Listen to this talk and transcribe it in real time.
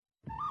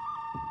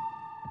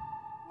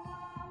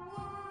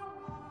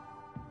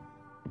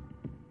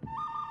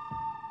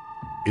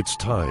It's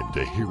time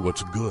to hear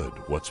what's good,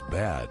 what's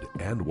bad,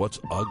 and what's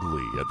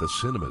ugly at the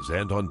cinemas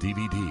and on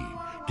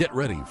DVD. Get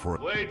ready for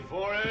Wait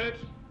for it!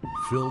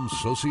 Film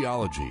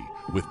Sociology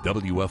with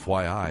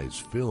WFYI's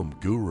film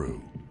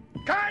guru.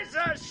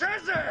 Kaiser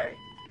Socey!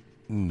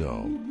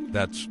 No,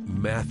 that's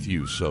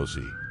Matthew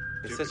Socey.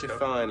 It's such a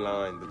fine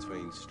line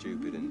between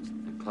stupid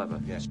and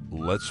clever, yes.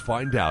 Let's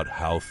find out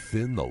how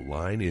thin the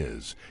line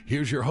is.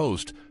 Here's your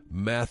host,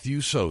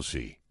 Matthew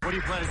Socey. What do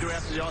you plan to do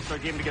after the All-Star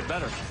game to get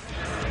better?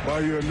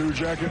 Buy you a new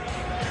jacket.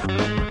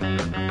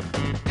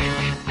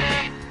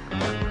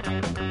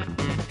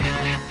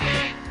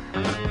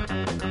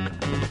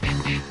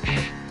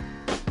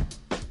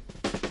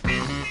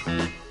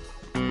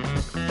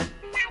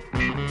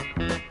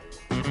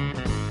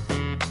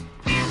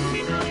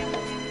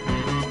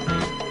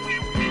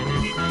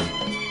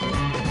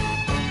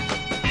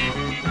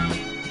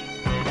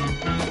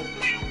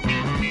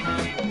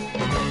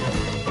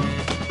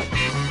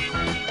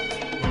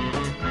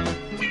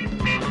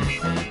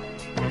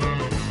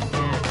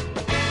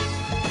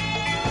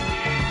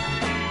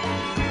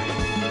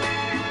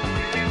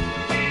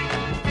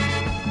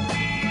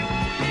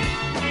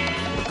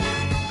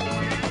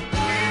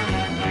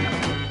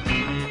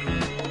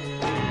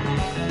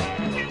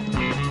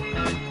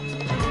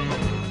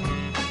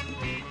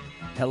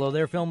 Hello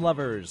there, film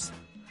lovers.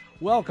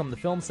 Welcome to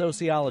Film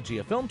Sociology,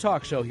 a film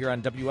talk show here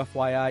on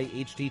WFYI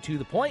HD to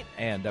the Point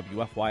and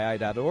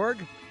WFYI.org.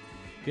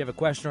 If you have a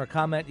question or a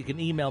comment, you can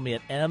email me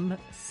at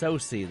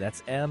msocey,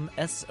 that's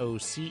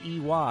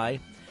M-S-O-C-E-Y,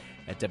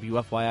 at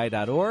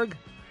WFYI.org.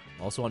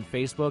 Also on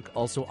Facebook,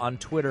 also on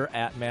Twitter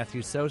at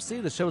Matthew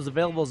Socey. The show is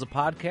available as a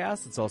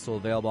podcast. It's also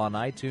available on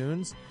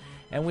iTunes.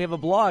 And we have a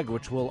blog,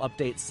 which we'll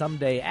update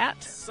someday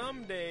at...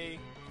 Someday...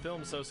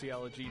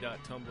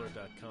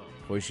 filmsociology.tumblr.com.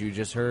 Voice you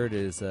just heard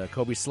is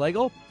Kobe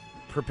Slagle,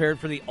 prepared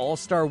for the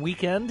All-Star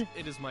Weekend.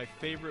 It is my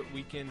favorite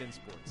weekend in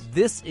sports.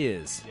 This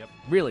is. Yep.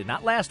 Really,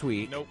 not last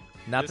week. Nope.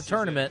 Not This the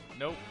tournament.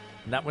 Nope.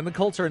 Not when the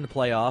Colts are in the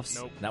playoffs.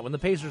 Nope. Not when the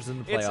Pacers are in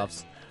the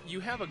playoffs. You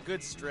have a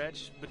good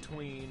stretch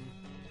between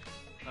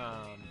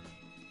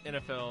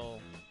NFL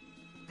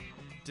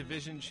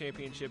Division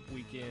Championship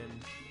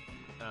weekend,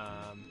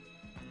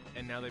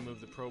 and now they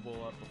moved the Pro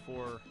Bowl up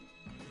before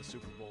the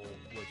Super Bowl,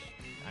 which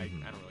I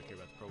don't really care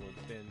about the Pro Bowl,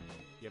 but then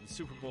you have the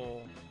Super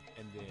Bowl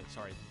and then,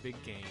 the big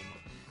game,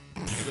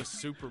 the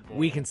Super Bowl.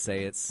 We can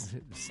say it's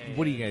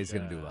what are you guys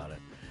going to do about it?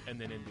 And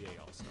then NBA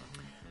All-Star.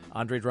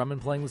 Andre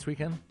Drummond playing this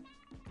weekend?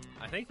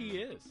 I think he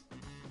is.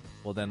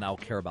 Well, then I'll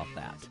care about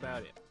that.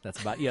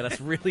 That's about it.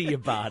 That's really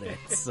about it.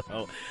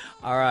 So,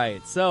 all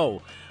right.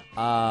 So,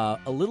 a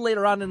little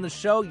later on in the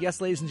show,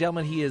 yes, ladies and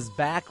gentlemen, he is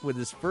back with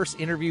his first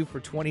interview for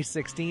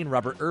 2016.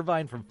 Robert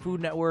Irvine from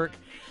Food Network.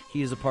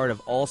 He is a part of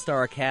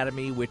All-Star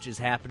Academy, which is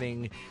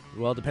happening,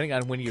 well, depending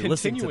on when you're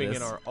listening to this. Continuing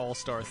in our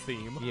All-Star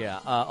theme. Yeah,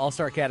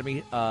 All-Star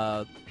Academy,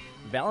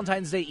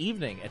 Valentine's Day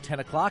evening at 10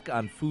 o'clock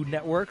on Food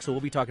Network. So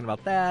we'll be talking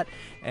about that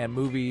and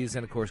movies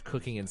and, of course,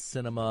 cooking and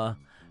cinema.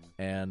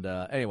 And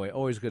anyway,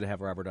 always good to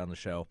have Robert on the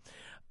show.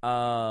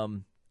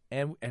 And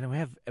we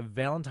have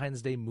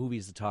Valentine's Day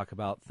movies to talk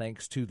about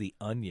thanks to The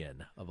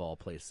Onion, of all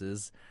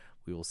places.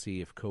 We will see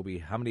if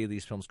how many of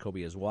these films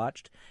Kobe has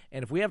watched.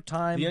 And if we have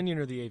time... The Onion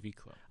or the AV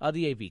Club?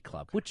 The AV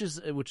Club, which is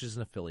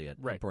an affiliate,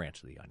 right,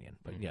 branch of The Onion.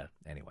 But yeah,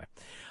 anyway.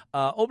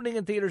 Opening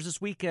in theaters this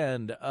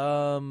weekend,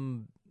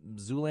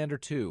 Zoolander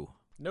 2.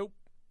 Nope.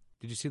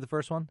 Did you see the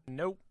first one?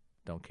 Nope.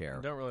 Don't care.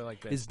 Don't really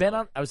like that. Is Ben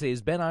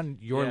on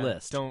your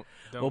list? Don't.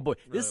 Oh boy,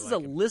 really this is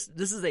like a list.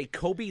 This is a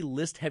Kobe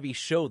list heavy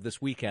show this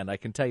weekend. I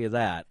can tell you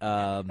that.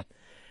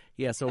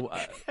 Yeah. So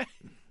I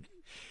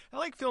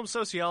like film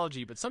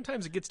sociology, but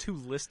sometimes it gets too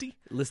listy.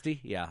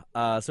 Yeah.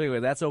 So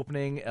anyway, that's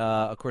opening.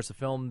 Of course, a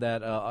film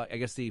that I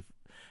guess the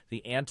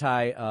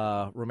anti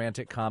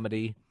romantic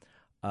comedy,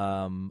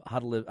 How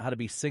to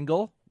Be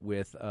Single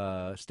with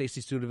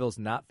Stacey Studeville's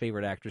not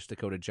favorite actress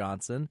Dakota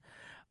Johnson.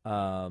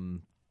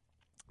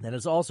 That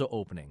is also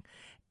opening.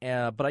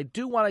 But I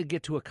do want to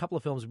get to a couple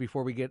of films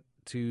before we get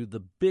to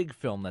the big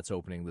film that's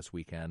opening this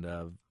weekend.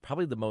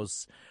 Probably the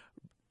most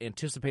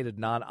anticipated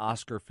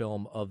non-Oscar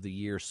film of the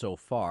year so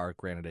far.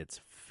 Granted, it's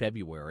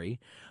February.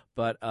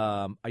 But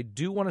I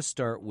do want to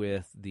start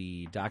with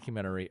the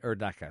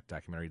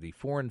the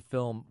foreign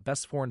film,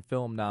 best foreign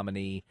film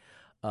nominee,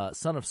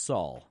 Son of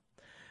Saul.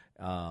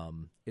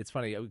 It's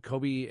funny,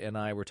 Kobe and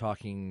I were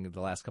talking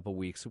the last couple of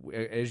weeks.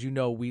 As you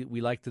know,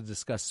 we like to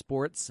discuss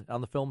sports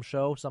on the film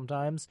show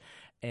sometimes,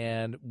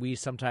 and we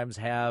sometimes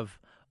have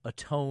a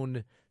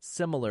tone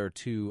similar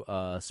to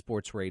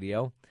sports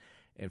radio.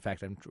 In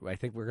fact, I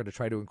think we're going to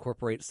try to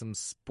incorporate some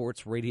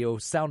sports radio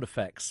sound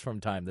effects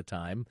from time to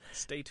time.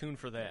 Stay tuned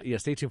for that. Yeah,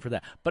 stay tuned for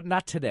that. But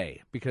not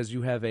today, because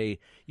you have a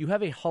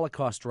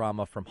Holocaust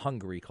drama from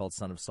Hungary called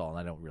Son of Saul, and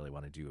I don't really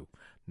want to do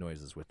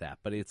noises with that.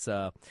 But it's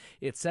set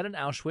in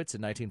Auschwitz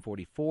in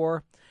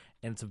 1944,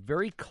 and it's a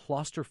very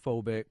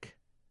claustrophobic,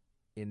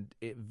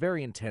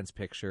 very intense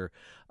picture.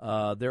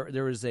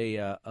 There is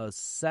a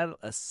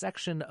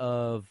section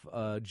of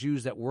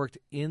Jews that worked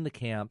in the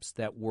camps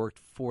that worked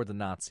for the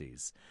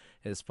Nazis,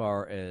 as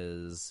far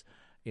as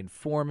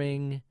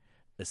informing,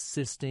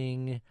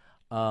 assisting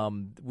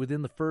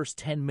within the first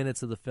 10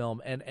 minutes of the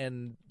film.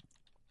 And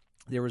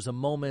there was a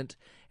moment,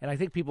 and I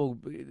think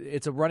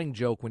it's a running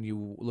joke when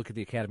you look at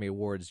the Academy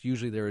Awards.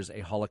 Usually there is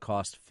a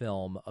Holocaust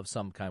film of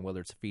some kind,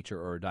 whether it's a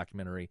feature or a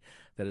documentary,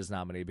 that is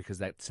nominated because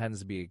that tends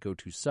to be a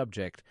go-to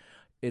subject.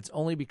 It's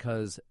only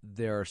because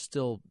there are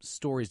still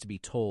stories to be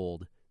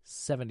told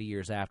 70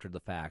 years after the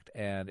fact.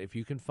 And if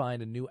you can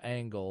find a new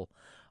angle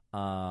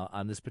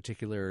on this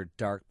particular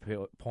dark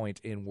point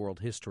in world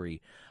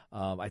history,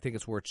 I think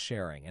it's worth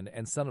sharing.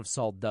 And Son of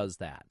Saul does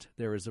that.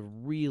 There is a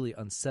really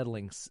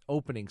unsettling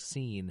opening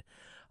scene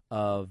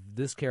of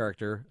this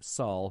character,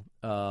 Saul,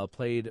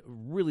 played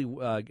really,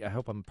 I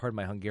hope I'm pardon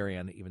my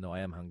Hungarian, even though I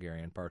am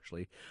Hungarian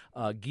partially,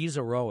 Giza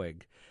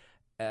Roeg,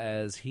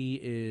 as he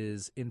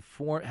is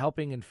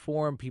helping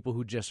inform people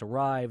who just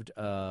arrived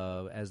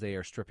as they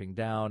are stripping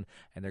down,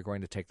 and they're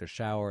going to take their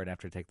shower, and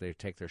after they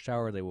take their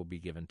shower, they will be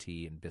given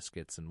tea and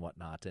biscuits and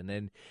whatnot. And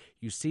then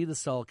you see the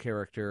Saul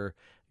character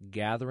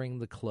gathering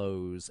the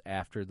clothes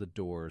after the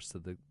doors to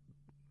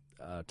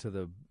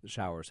the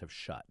showers have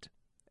shut,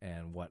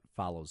 and what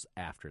follows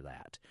after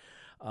that.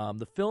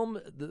 The film,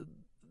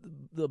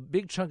 the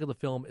big chunk of the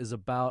film is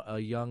about a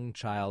young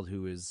child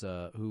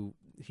who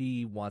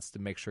he wants to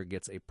make sure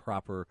gets a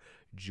proper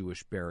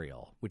Jewish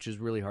burial, which is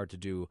really hard to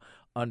do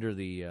under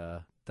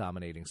the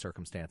dominating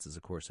circumstances,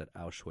 of course, at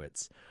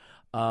Auschwitz.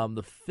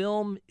 The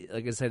film,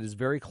 like I said, is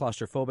very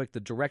claustrophobic. The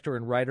director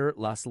and writer,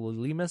 Laszlo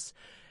Limas,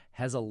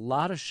 has a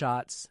lot of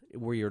shots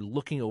where you're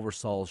looking over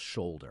Saul's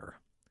shoulder.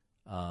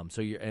 And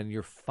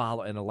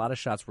a lot of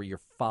shots where you're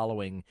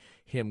following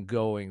him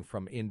going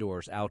from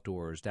indoors,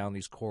 outdoors, down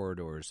these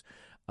corridors,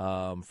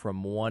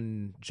 from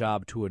one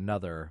job to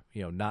another,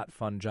 not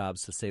fun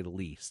jobs to say the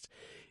least.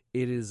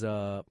 It's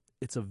a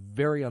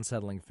very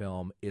unsettling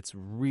film. It's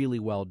really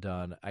well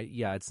done.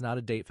 It's not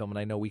a date film, and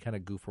I know we kind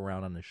of goof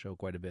around on the show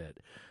quite a bit.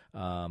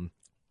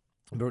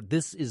 But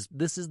this is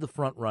the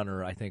front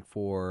runner, I think,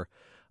 for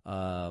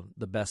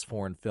the best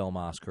foreign film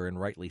Oscar, and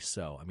rightly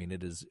so. I mean,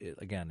 it is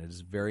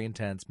very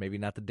intense. Maybe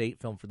not the date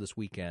film for this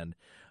weekend,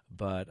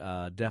 but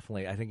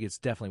definitely, I think it's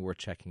definitely worth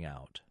checking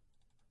out.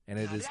 And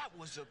that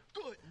was a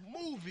good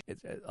movie.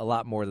 It's a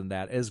lot more than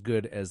that, as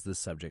good as the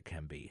subject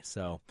can be.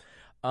 So,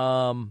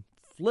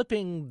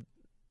 flipping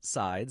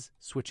sides,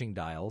 switching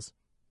dials.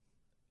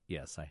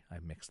 Yes, I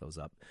mixed those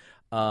up.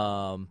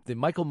 The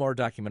Michael Moore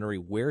documentary,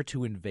 Where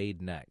to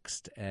Invade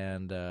Next.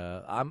 And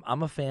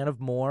I'm a fan of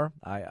Moore,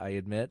 I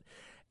admit.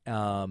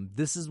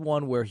 This is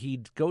one where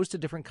he goes to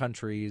different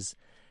countries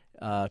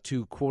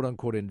to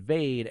quote-unquote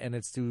invade, and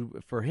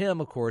for him,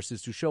 of course,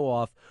 is to show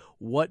off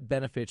what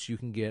benefits you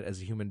can get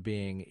as a human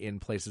being in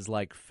places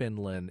like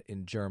Finland,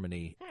 in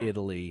Germany,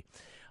 Italy,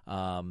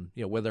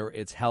 whether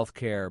it's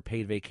healthcare,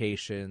 paid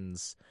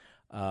vacations,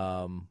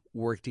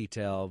 work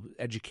detail,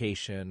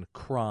 education,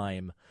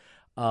 crime.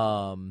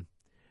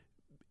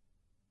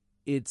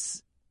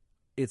 It's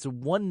a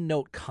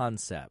one-note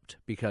concept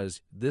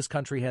because this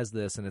country has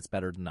this and it's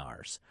better than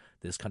ours.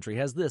 This country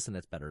has this and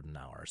it's better than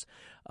ours.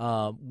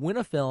 When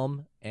a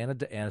film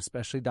and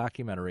especially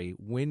documentary,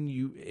 when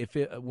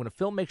a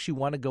film makes you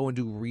want to go and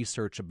do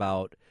research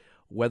about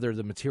whether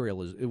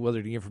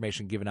the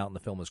information given out in the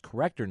film is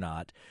correct or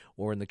not,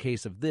 or in the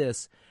case of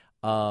this,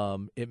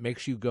 it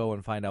makes you go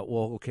and find out,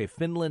 well, okay,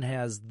 Finland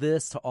has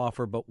this to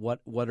offer, but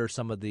what are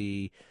some of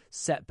the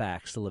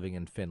setbacks to living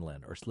in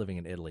Finland or living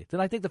in Italy?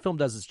 Then I think the film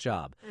does its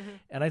job. Mm-hmm.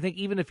 And I think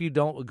even if you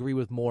don't agree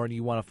with Moore and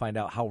you want to find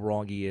out how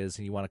wrong he is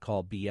and you want to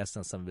call BS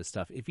on some of his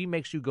stuff, if he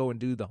makes you go and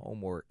do the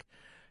homework,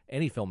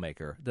 any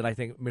filmmaker, then I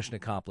think mission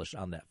accomplished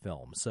on that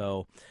film.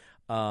 So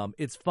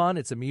it's fun.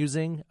 It's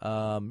amusing.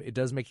 It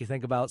does make you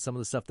think about some of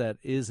the stuff that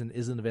is and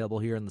isn't available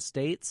here in the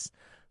States.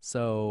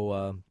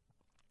 So...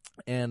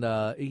 And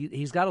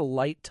he's got a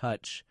light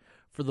touch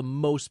for the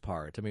most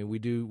part. I mean, we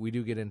do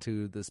get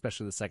into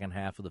especially the second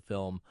half of the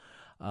film,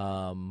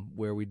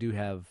 where we do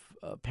have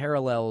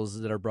parallels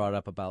that are brought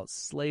up about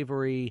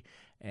slavery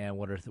and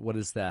what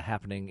is that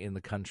happening in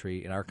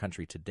our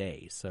country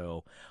today.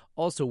 So,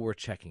 also worth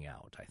checking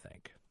out, I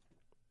think.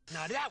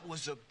 Now that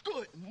was a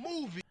good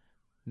movie.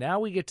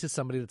 Now we get to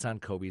somebody that's on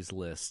Kobe's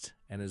list,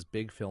 and his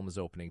big film is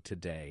opening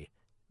today,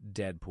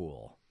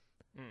 Deadpool.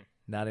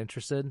 Not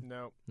interested?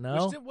 No.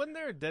 Wasn't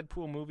there a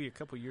Deadpool movie a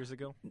couple years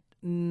ago?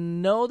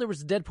 No, there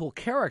was a Deadpool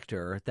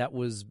character that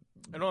was...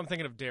 I know I'm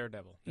thinking of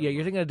Daredevil. Yeah,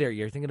 you're thinking of Daredevil.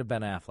 You're thinking of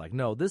Ben Affleck.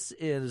 No, this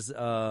is...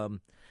 I'm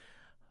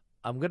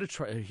going to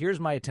try... Here's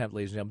my attempt,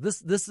 ladies and gentlemen.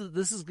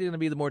 This is going to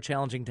be the more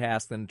challenging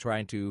task than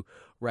trying to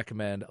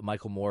recommend a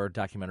Michael Moore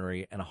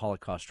documentary and a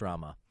Holocaust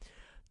drama.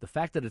 The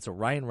fact that it's a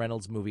Ryan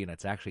Reynolds movie and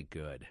it's actually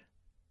good.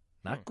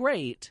 Not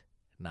great.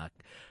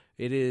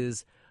 It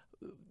is...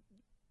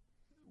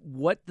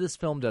 What this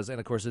film does, and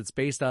of course it's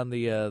based on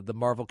the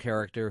Marvel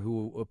character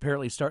who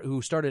apparently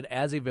started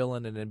as a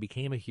villain and then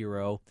became a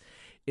hero.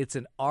 It's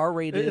an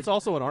R-rated. It's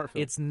also an art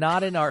film. It's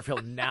not an art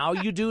film. Now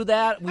you do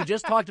that. We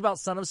just talked about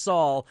Son of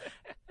Saul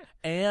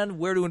and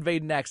Where to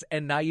Invade Next,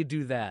 and now you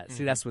do that.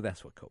 See, that's what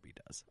Kobe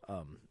does.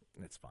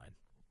 It's fine.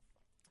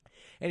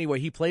 Anyway,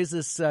 he plays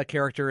this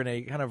character in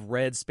a kind of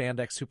red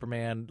spandex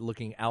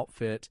Superman-looking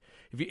outfit.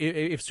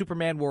 If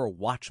Superman were a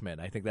Watchman,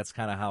 I think that's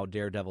kind of how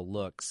Daredevil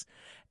looks.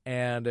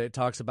 And it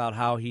talks about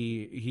how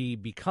he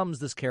becomes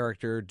this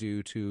character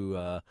due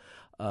to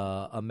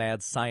a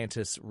mad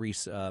scientist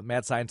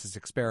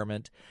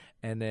experiment,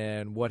 and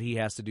then what he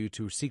has to do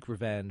to seek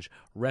revenge,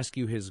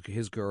 rescue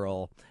his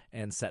girl,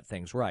 and set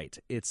things right.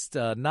 It's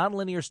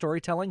non-linear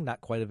storytelling,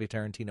 not quite of a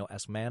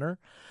Tarantino-esque manner.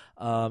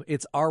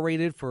 It's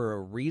R-rated for a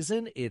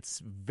reason. It's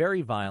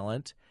very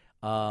violent,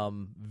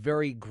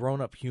 very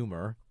grown-up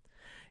humor,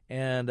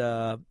 and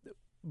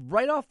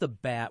right off the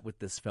bat with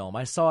this film,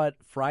 I saw it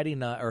Thursday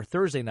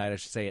night, I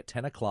should say, at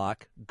 10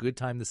 o'clock. Good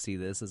time to see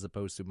this as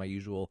opposed to my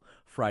usual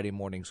Friday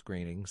morning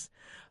screenings.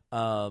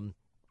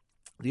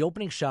 The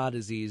opening shot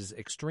is these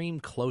extreme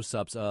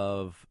close-ups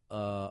of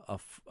a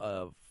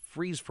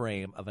freeze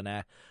frame of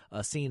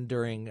a scene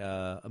during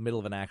a middle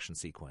of an action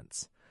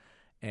sequence.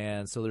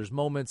 And so there's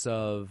moments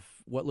of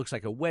what looks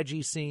like a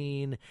wedgie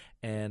scene,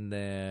 and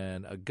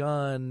then a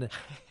gun,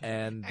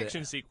 and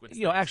action sequence.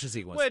 Action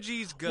sequence.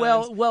 Wedgies,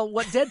 guns. Well,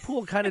 what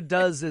Deadpool kind of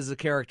does as a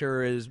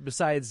character is,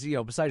 besides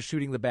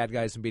shooting the bad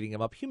guys and beating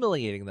them up,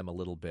 humiliating them a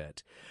little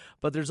bit.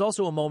 But there's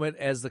also a moment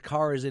as the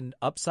car is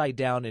upside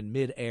down in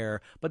midair.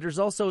 But there's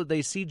also, they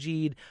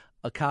CG'd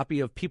a copy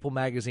of People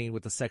magazine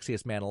with the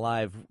Sexiest Man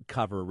Alive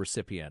cover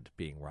recipient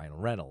being Ryan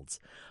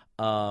Reynolds.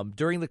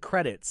 During the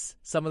credits,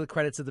 some of the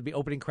credits at the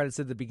opening credits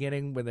at the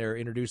beginning, when they're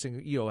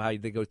introducing, how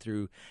they go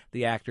through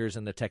the actors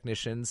and the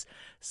technicians,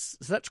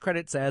 such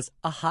credits as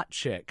a hot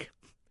chick,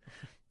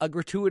 a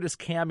gratuitous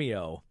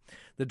cameo,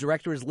 the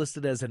director is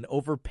listed as an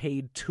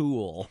overpaid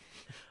tool,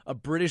 a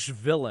British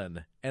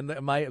villain, and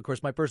my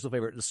personal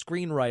favorite, the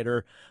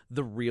screenwriter,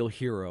 the real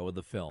hero of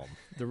the film.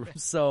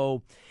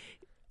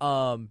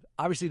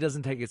 Obviously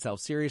doesn't take itself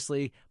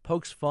seriously,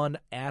 pokes fun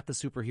at the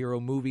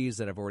superhero movies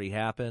that have already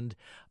happened,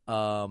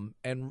 and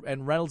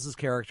Reynolds'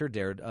 character,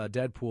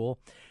 Deadpool,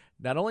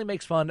 not only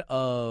makes fun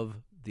of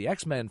the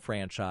X-Men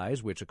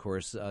franchise, which of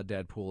course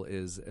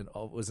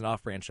Deadpool was an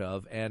off-branch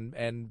of,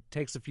 and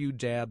takes a few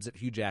jabs at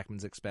Hugh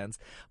Jackman's expense,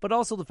 but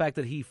also the fact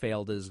that he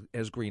failed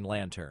as Green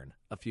Lantern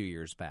a few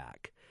years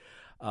back.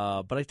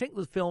 But I think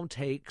the film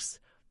takes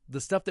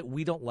the stuff that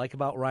we don't like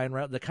about Ryan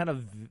Reynolds, the kind of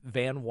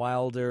Van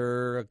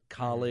Wilder,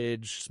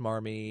 college,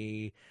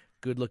 smarmy,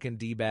 good-looking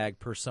D-bag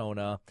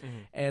persona,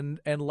 and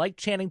like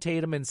Channing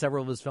Tatum in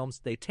several of his films,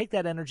 they take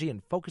that energy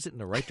and focus it in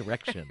the right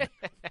direction.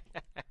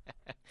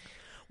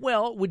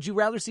 Well, would you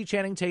rather see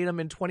Channing Tatum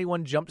in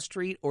 21 Jump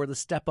Street or the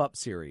Step Up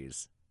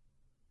series?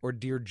 Or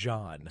Dear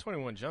John?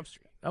 21 Jump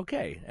Street.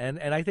 Okay, and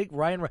I think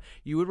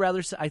you would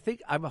rather.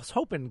 I was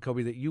hoping,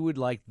 Kobe, that you would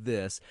like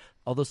this.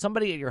 Although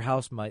somebody at your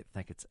house might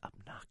think it's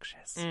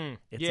obnoxious. I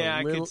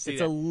could see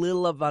it's a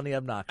little on the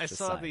obnoxious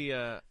side.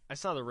 I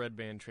saw the Red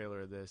Band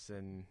trailer of this,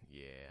 and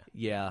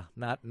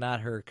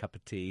not her cup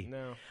of tea.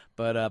 No,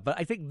 but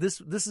I think this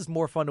is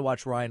more fun to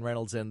watch Ryan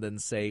Reynolds in than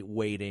say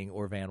Waiting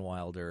or Van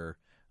Wilder,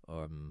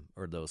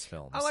 or those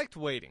films. I liked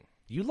Waiting.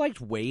 You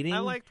liked Waiting? I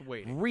liked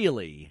Waiting.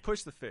 Really?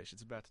 Push the fish.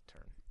 It's about to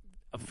turn.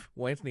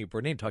 Well, Anthony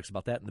Bourdain talks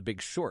about that in The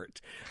Big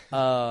Short.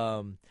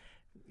 Yeah.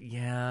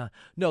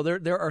 No,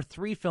 there are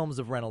three films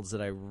of Reynolds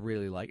that I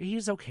really like.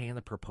 He's okay in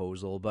The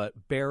Proposal,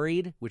 but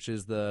Buried, which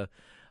is the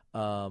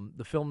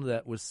film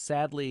that was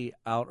sadly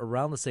out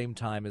around the same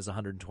time as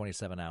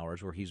 127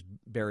 Hours, where he's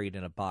buried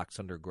in a box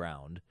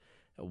underground,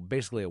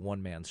 basically a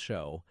one-man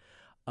show.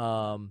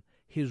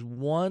 His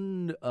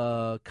one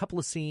couple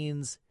of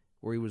scenes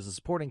where he was a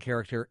supporting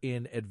character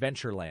in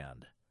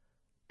Adventureland.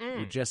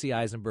 With Jesse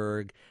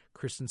Eisenberg,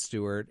 Kristen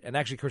Stewart, and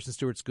actually Kristen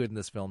Stewart's good in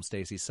this film,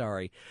 Stacey,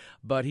 sorry.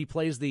 But he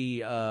plays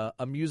the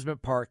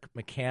amusement park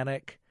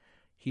mechanic.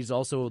 He's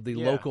also the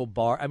local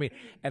bar. I mean,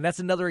 and that's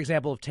another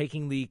example of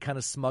taking the kind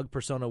of smug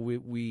persona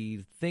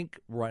we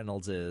think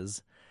Reynolds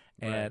is.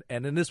 And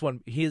in this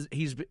one, he's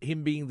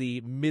him being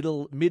the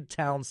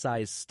midtown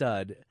sized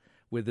stud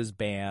with his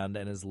band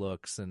and his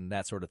looks and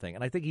that sort of thing.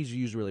 And I think he's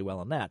used really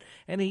well in that.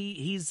 And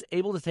he's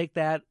able to take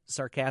that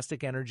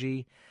sarcastic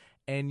energy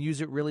and use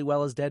it really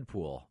well as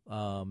Deadpool.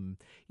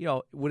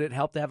 Would it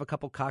help to have a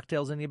couple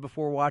cocktails in you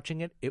before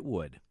watching it? It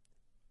would.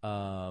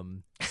 But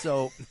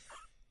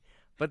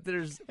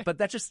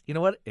that just, you know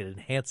what? It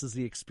enhances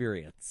the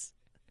experience.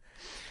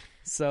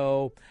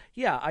 So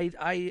yeah,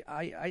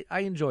 I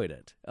enjoyed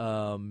it.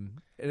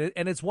 And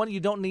it's one you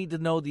don't need to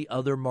know the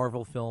other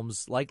Marvel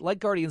films, like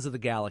Guardians of the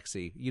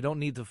Galaxy. You don't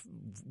need to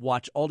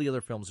watch all the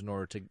other films in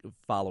order to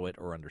follow it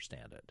or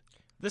understand it.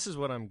 This is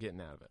what I'm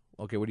getting out of it.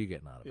 Okay, what are you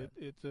getting out of it?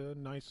 It's a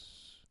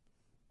nice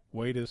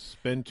way to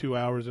spend 2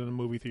 hours in a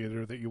movie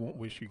theater that you won't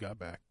wish you got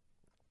back.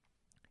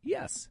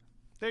 Yes.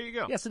 There you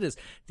go. Yes, it is.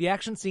 The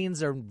action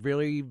scenes are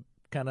really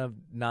kind of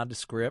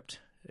nondescript.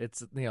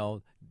 It's,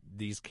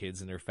 these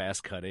kids and their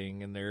fast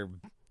cutting and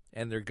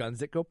their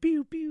guns that go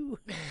pew pew.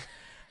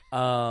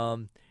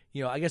 I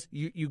guess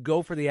you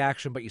go for the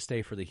action, but you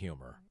stay for the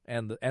humor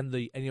and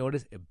you know what it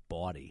is? A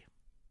body.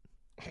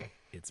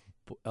 It's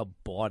a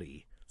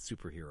body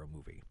superhero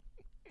movie.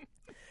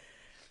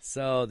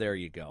 So there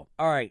you go.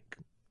 All right,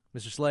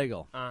 Mr.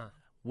 Slagle.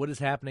 What is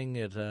happening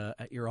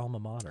at your alma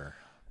mater?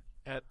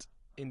 At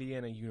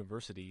Indiana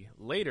University,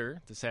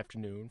 later this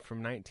afternoon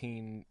from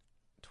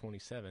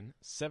 1927,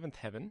 Seventh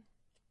Heaven.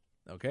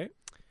 Okay.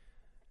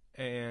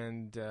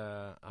 And,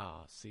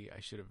 I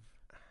should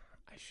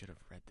have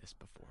read this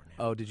before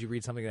now. Oh, did you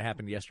read something that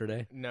happened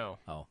yesterday? No.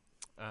 Oh.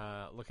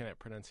 Looking at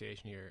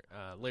pronunciation here.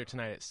 Later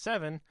tonight at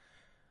 7,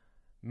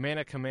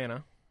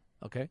 Manna.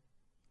 Okay.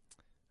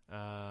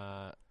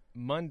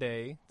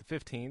 Monday, the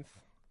 15th,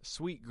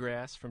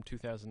 Sweetgrass from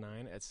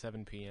 2009 at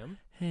 7 p.m.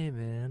 Hey,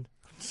 man.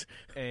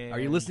 And Are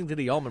you listening to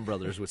the Allman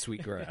Brothers with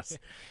Sweetgrass?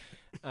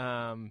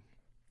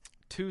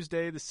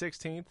 Tuesday, the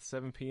 16th,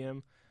 7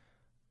 p.m.,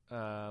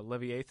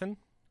 Leviathan.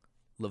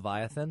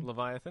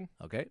 Leviathan.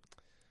 Okay.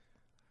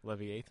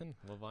 Leviathan.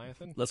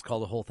 Let's call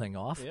the whole thing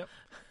off. Yep.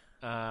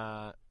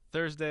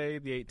 Thursday,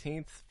 the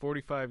 18th,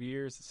 45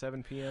 years at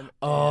 7 p.m.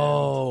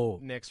 Oh.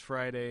 And next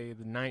Friday,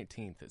 the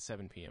 19th at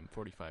 7 p.m.,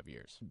 45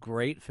 years.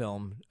 Great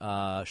film.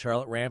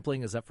 Charlotte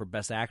Rampling is up for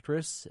Best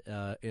Actress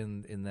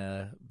in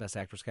the Best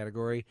Actress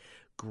category.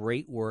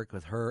 Great work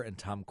with her and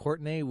Tom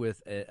Courtenay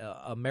with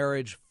a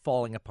marriage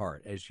falling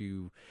apart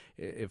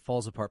it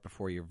falls apart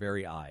before your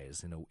very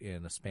eyes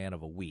in a span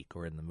of a week,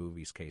 or in the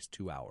movie's case,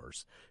 2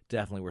 hours.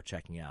 Definitely worth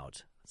checking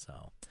out.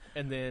 So,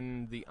 and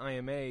then the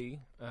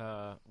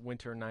IMA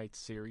Winter Nights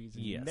series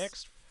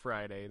next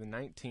Friday, the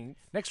 19th.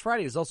 Next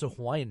Friday is also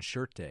Hawaiian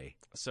Shirt Day.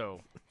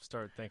 So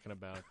start thinking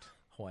about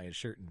Hawaiian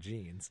shirt and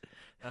jeans.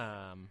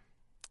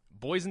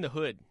 Boys in the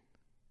Hood.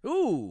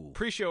 Ooh.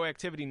 Pre-show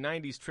activity,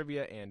 90s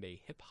trivia, and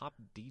a hip-hop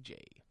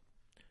DJ.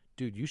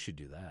 Dude, you should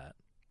do that.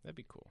 That'd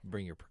be cool.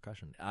 Bring your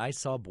percussion. I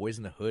saw Boys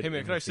in the Hood. Hey,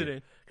 man, can I sit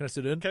in? Can I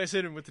sit in? Can I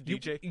sit in with the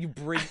DJ? You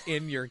bring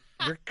in your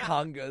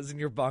congas and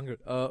your bongos.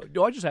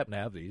 No, I just happen to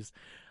have these.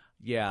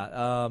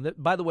 Yeah.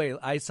 By the way,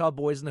 I saw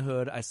Boys in the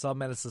Hood, I saw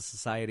Menace to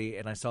Society,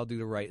 and I saw Do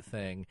the Right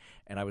Thing,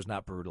 and I was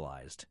not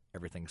brutalized.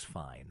 Everything's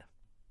fine.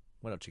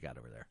 What else you got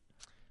over there?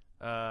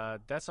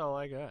 That's all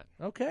I got.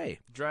 Okay.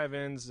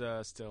 Drive-ins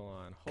still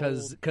on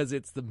hold. Because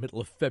it's the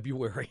middle of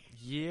February.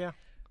 Yeah.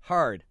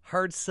 Hard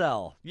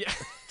sell. Yeah.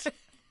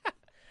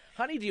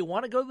 Honey, do you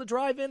want to go to the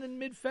drive-in in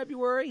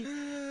mid-February?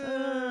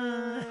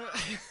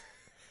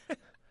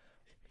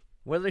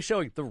 What are they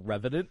showing? The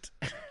Revenant?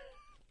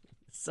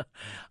 So,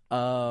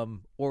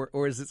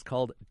 or is it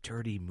called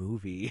Dirty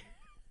Movie?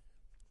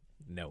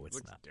 No,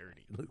 it's not.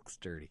 Dirty. It looks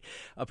dirty.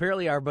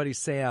 Apparently, our buddy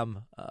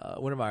Sam,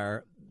 one of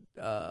our,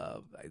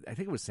 I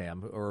think it was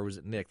Sam, or was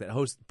it Nick, that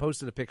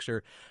posted a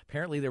picture.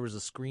 Apparently, there was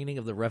a screening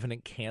of The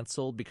Revenant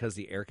canceled because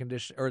the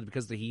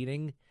because the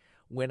heating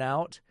went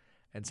out.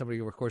 And somebody,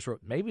 of course, wrote,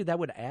 maybe that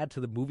would add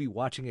to the movie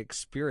watching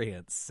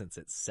experience since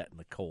it's set in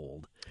the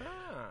cold.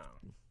 Oh.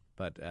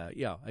 But,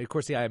 yeah, of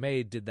course, the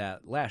IMA did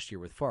that last year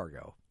with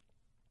Fargo.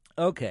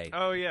 Okay.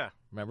 Oh, yeah.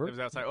 Remember? It was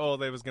outside. Oh,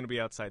 they was going to be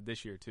outside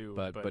this year, too.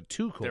 But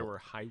too cold. There were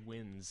high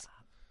winds.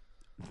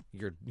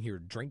 Your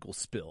drink will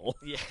spill.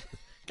 Yeah.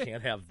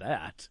 Can't have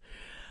that.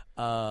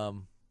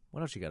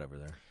 What else you got over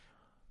there?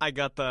 I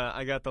got the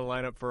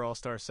lineup for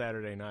All-Star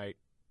Saturday night.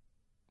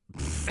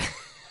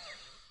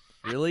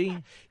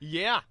 Really?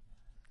 Yeah.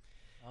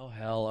 Oh,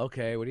 hell.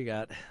 Okay, what do you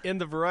got? In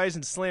the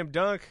Verizon Slam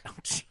Dunk, Oh,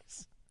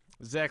 jeez.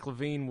 Zach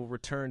LaVine will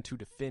return to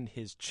defend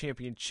his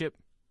championship.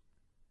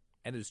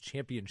 And his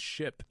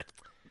championship.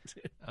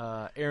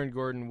 Aaron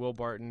Gordon, Will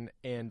Barton,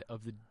 and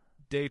of the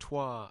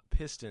Detroit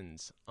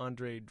Pistons,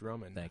 Andre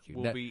Drummond Thank you.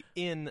 will Now, be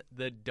in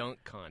the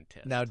dunk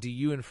contest. Now, do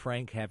you and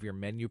Frank have your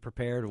menu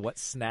prepared? What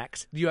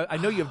snacks? I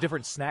know you have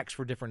different snacks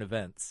for different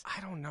events.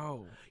 I don't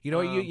know. You know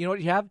what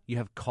you have? You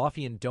have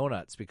coffee and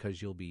donuts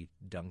because you'll be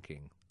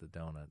dunking the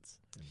donuts.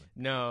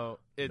 No,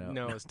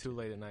 it's too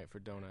late at night for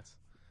donuts.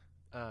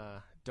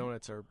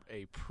 Donuts are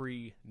a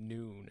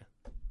pre-noon.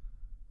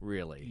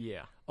 Really?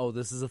 Yeah. Oh,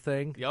 this is a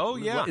thing? Oh,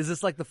 yeah. Is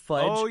this like the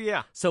fudge? Oh,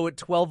 yeah. So at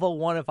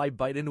 12:01, if I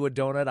bite into a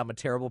donut, I'm a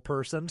terrible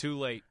person? Too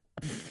late.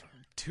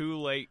 Too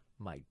late.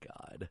 My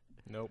God.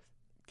 Nope.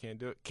 Can't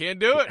do it. Can't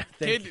do it.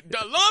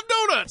 Love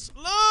donuts.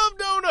 Love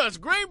donuts.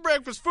 Great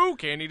breakfast food.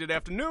 Can't eat it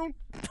afternoon.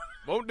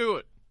 Won't do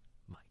it.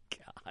 My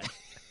God.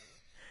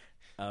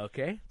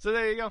 Okay. So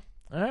there you go.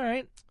 All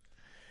right.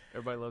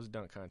 Everybody loves a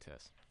dunk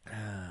contest.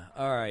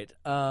 All right.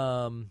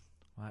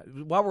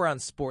 While we're on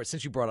sports,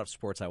 since you brought up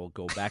sports, I will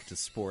go back to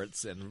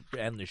sports and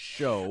the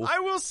show. I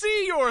will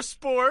see your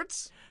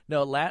sports.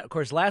 No, of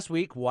course, last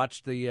week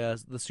watched the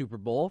Super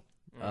Bowl.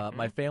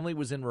 My family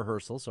was in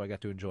rehearsal, so I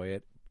got to enjoy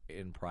it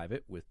in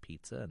private with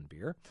pizza and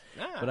beer.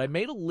 But I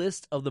made a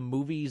list of the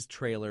movies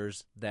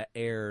trailers that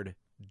aired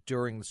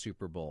during the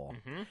Super Bowl,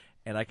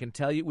 and I can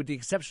tell you, with the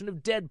exception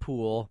of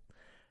Deadpool.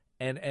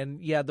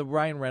 And yeah, the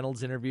Ryan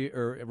Reynolds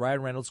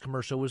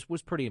commercial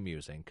was pretty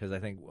amusing because I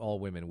think all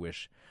women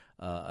wish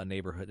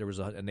there was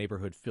a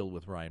neighborhood filled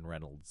with Ryan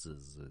Reynolds.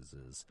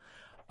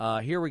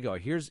 Here we go.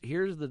 Here's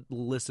the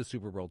list of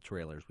Super Bowl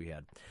trailers we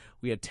had.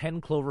 We had 10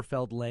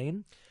 Cloverfield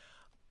Lane.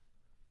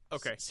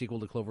 Okay.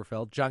 Sequel to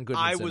Cloverfield. John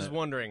Goodman's I in was it.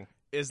 wondering,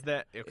 is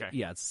that okay?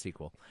 Yeah, it's a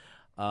sequel.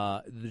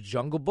 The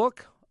Jungle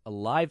Book, a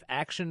live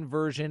action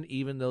version,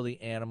 even though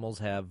the animals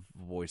have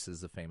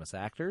voices of famous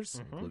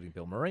actors, including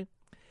Bill Murray.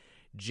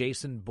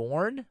 Jason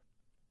Bourne.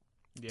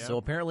 Yeah. So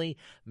apparently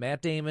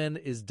Matt Damon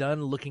is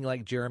done looking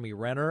like Jeremy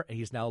Renner, and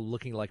he's now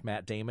looking like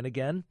Matt Damon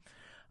again.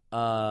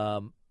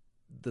 A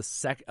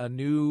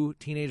new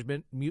Teenage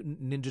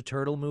Mutant Ninja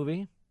Turtle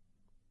movie.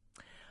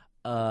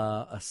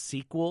 A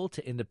sequel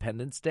to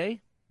Independence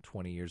Day,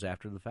 20 years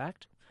after the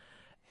fact.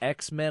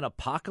 X-Men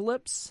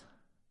Apocalypse.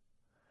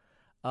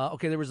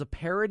 Okay, there was a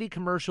parody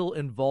commercial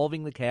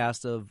involving the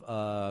cast of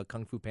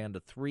Kung Fu Panda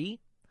 3.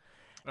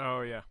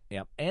 Oh, yeah.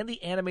 Yeah, and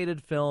the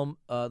animated film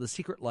The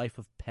Secret Life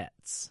of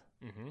Pets.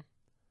 Mm-hmm.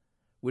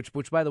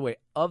 Which, by the way,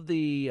 of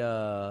the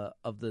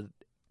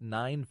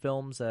 9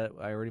 films that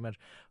I already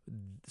mentioned,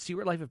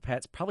 Secret Life of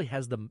Pets probably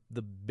has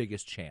the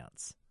biggest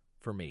chance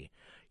for me.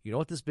 You know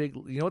what this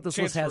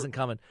list has in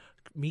common?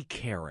 Me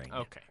caring.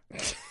 Okay.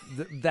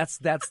 That's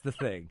the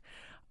thing.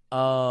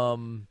 I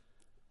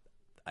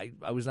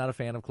was not a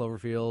fan of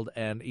Cloverfield,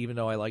 and even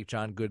though I like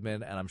John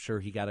Goodman, and I'm sure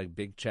he got a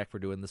big check for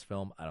doing this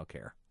film, I don't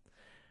care.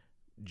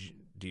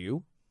 Do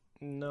you?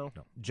 No.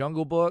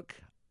 Jungle Book.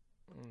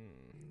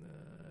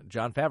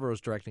 Jon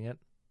Favreau's directing it.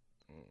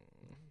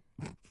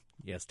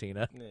 Yes,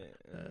 Tina.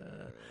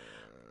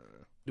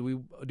 Do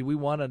we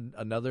want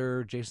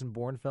another Jason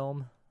Bourne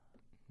film?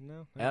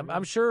 No.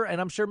 I'm sure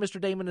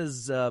Mr. Damon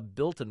is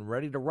built and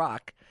ready to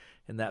rock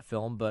in that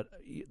film, but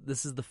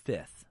this is the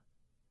 5th.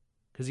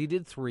 Because he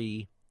did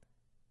 3,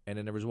 and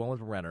then there was one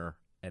with Renner,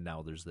 and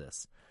now there's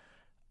this.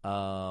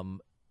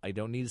 I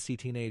don't need to see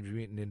Teenage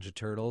Mutant Ninja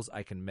Turtles.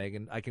 I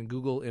can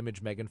Google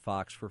image Megan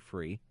Fox for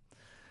free.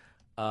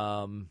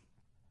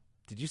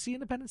 Did you see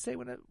Independence Day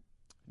when it?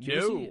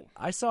 No.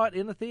 I saw it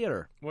in the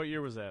theater. What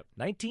year was that?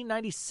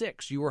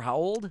 1996. You were how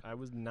old? I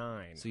was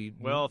 9. So it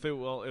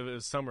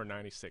was summer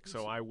 96,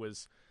 so I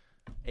was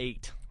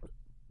 8.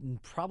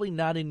 Probably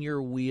not in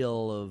your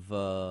wheel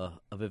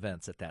of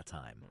events at that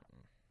time.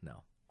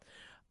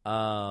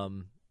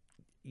 No.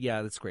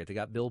 Yeah, that's great. They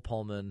got Bill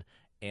Pullman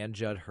and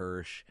Judd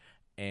Hirsch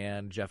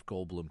and Jeff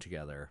Goldblum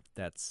together.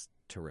 That's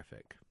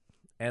terrific.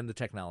 And the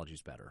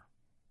technology's better.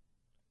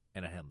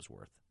 And a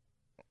Hemsworth.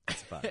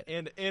 That's about it.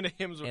 and a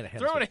Hemsworth. And a Hemsworth.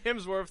 Throw in a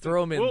Hemsworth.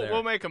 Throw him in there.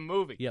 We'll make a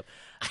movie. Yep.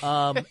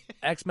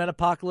 X-Men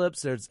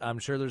Apocalypse. I'm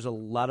sure there's a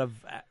lot of.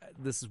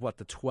 This is what,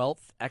 the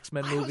 12th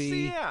X-Men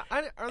movie. Yeah.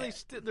 Are they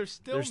still? They're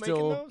still making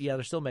those. Yeah,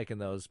 they're still making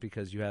those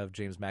because you have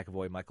James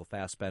McAvoy, Michael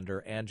Fassbender,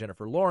 and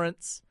Jennifer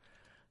Lawrence.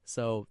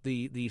 So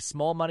the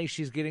small money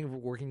she's getting for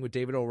working with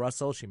David O.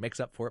 Russell, she makes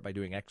up for it by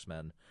doing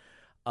X-Men.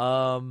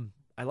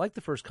 I like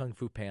the first Kung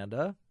Fu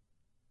Panda.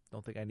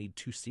 Don't think I need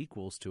 2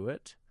 sequels to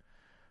it.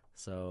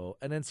 So,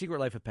 and then Secret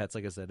Life of Pets,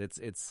 like I said,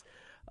 it's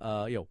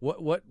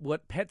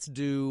what pets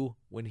do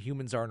when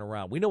humans aren't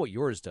around. We know what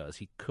yours does.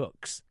 He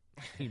cooks,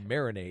 he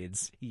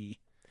marinades, he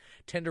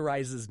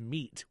tenderizes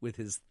meat with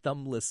his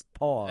thumbless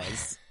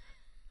paws.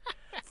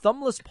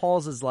 Thumbless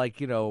paws is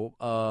like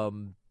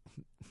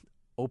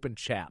open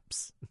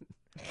chaps,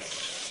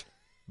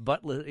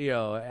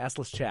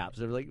 assless chaps.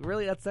 They're like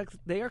really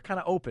they are kind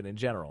of open in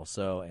general.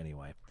 So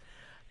anyway,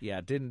 yeah,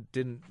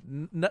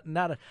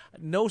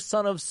 no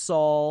Son of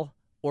Saul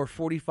or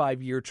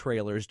 45-year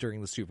trailers during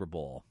the Super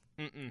Bowl.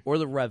 Or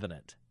The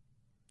Revenant.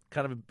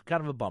 Kind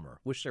of a bummer.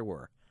 Wish there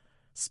were.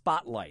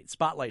 Spotlight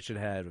should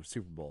have had a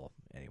Super Bowl.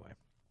 Anyway.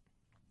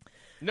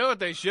 You know what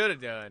they should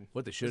have done?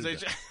 What they should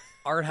have done.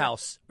 Art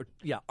house.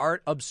 Yeah,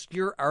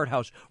 obscure art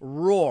house.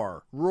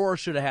 Roar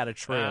should have had a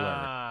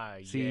trailer.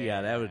 See,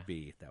 yeah, that would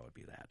be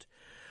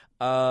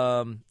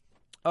that.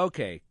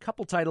 Okay,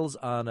 couple titles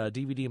on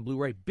DVD and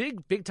Blu-ray.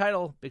 Big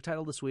title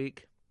this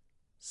week.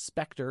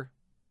 Spectre.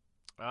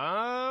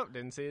 Oh,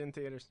 didn't see it in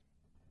theaters.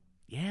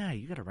 Yeah,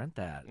 you got to rent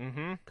that.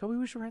 Mm-hmm. Kobe,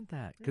 we should rent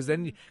that because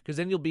then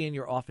you'll be in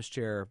your office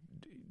chair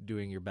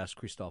doing your best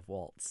Christoph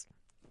Waltz.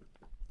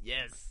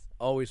 Yes,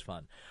 always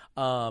fun.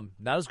 Not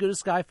as good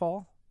as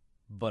Skyfall,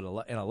 but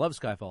I love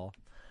Skyfall.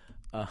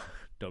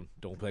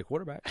 Don't play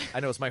quarterback. I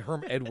know it's my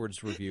Herm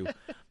Edwards review.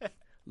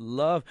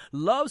 Love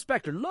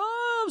Spectre.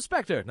 Love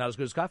Spectre. Not as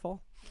good as Skyfall,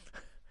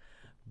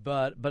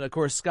 but of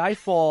course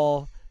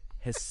Skyfall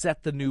has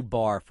set the new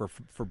bar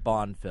for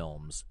Bond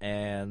films,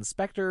 and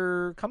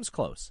Spectre comes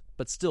close,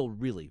 but still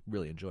really,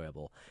 really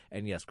enjoyable.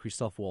 And yes,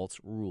 Christoph Waltz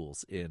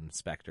rules in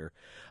Spectre.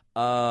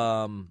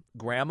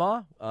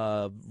 Grandma,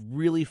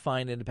 really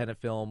fine independent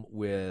film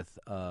with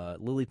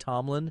Lily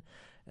Tomlin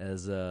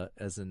as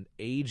an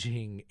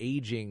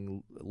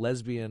aging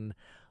lesbian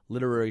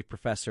literary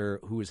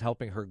professor who is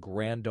helping her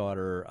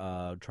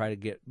granddaughter try to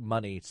get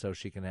money so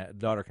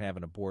granddaughter can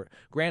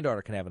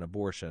have an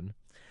abortion.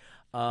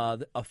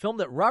 A film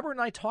that Robert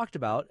and I talked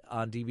about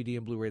on DVD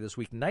and Blu-ray this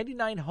week,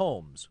 99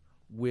 Homes,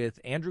 with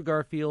Andrew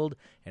Garfield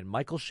and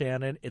Michael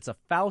Shannon. It's a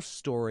Faust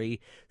story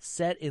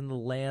set in the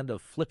land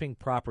of flipping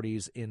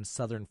properties in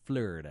southern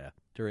Florida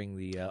during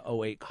the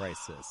 2008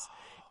 crisis.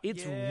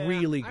 It's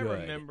really good.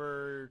 I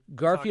remember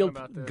Garfield.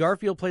 talking about this.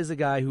 Garfield plays a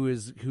guy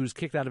who's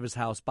kicked out of his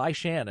house by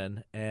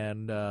Shannon,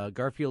 and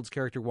Garfield's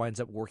character winds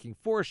up working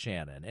for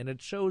Shannon, and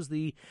it shows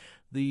the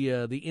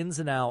ins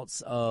and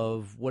outs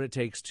of what it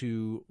takes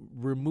to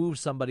remove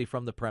somebody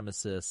from the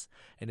premises,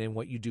 and then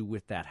what you do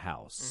with that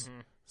house.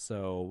 Mm-hmm.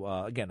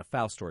 So, again, a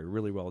Faust story,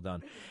 really well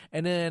done.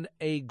 And then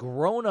a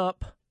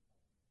grown-up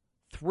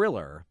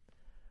thriller,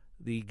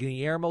 the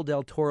Guillermo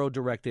del Toro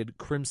directed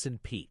Crimson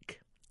Peak.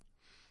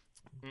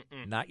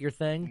 Not your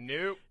thing?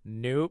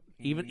 Nope.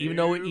 Even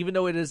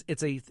though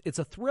it's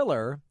a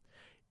thriller,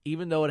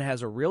 even though it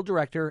has a real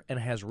director and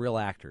it has real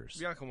actors.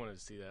 Bianca wanted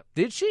to see that.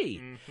 Did she?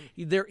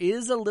 Mm-hmm. There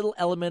is a little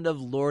element of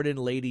Lord and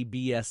Lady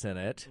BS in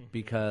it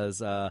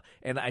because,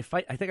 and I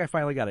think I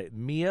finally got it.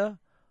 Mia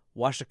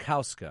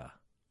Wasikowska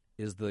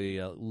is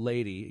the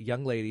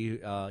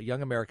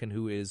young American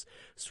who is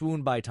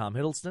swooned by Tom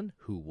Hiddleston,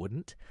 who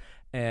wouldn't,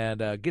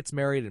 and gets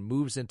married and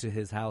moves into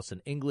his house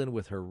in England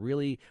with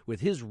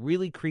his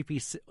really creepy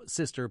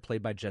sister,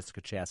 played by Jessica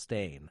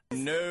Chastain.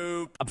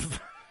 Nope.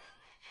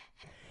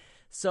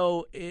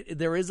 So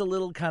there is a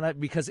little kind of,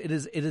 because it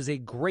is a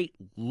great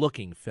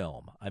looking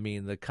film. I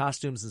mean, the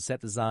costumes and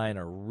set design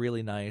are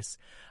really nice.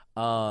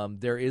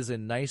 There is a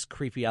nice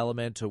creepy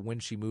element to when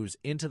she moves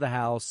into the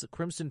house.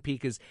 Crimson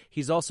Peak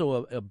he's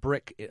also a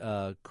brick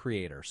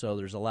creator, so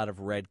there's a lot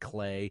of red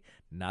clay.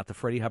 Not the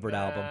Freddie Hubbard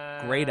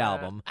album, great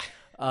album.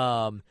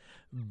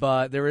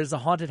 But there is a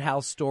haunted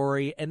house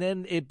story, and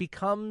then it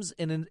becomes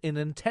in an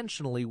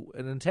intentional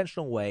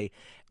way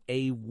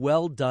a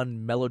well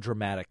done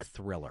melodramatic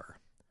thriller.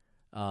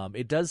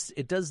 It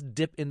does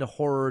dip into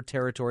horror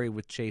territory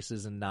with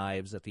chases and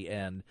knives at the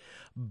end,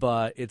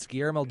 but it's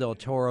Guillermo del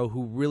Toro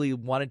who really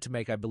wanted to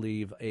make, I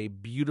believe, a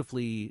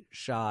beautifully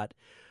shot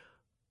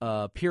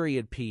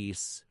period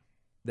piece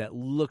that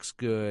looks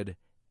good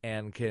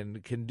and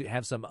can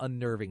have some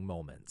unnerving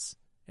moments.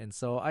 And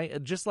so I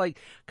just kind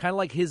of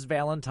like his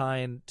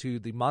Valentine to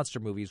the monster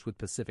movies with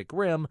Pacific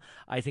Rim,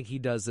 I think he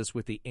does this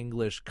with the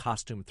English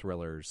costume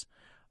thrillers.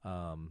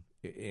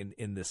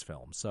 In this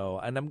film, so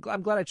and I'm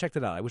glad I checked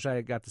it out. I wish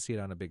I got to see it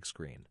on a big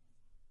screen.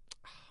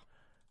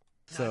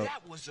 So now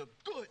that was a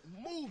good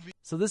movie.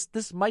 So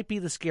this might be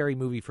the scary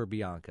movie for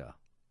Bianca.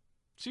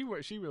 She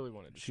really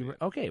wanted to see it.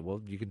 Okay, well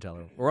you can tell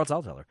her, or else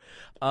I'll tell her.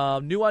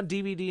 New on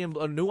DVD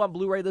and new on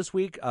Blu-ray this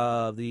week.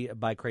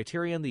 By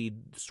Criterion, the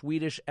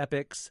Swedish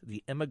epics,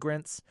 The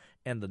Immigrants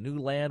and the New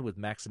Land with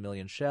Max von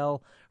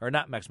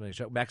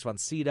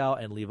Sydow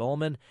and Liv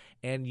Ullmann.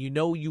 And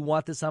you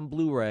want this on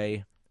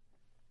Blu-ray.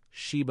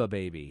 Sheba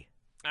Baby.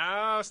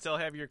 Oh, still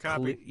have your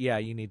copy. Yeah,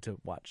 you need to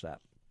watch that.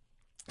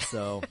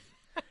 So,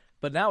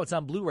 but now it's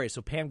on Blu-ray,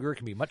 so Pam Grier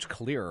can be much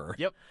clearer.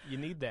 Yep, you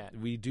need that.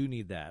 We do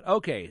need that.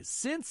 Okay,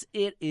 since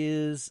it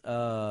is,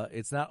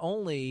 it's not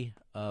only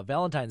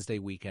Valentine's Day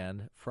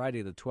weekend.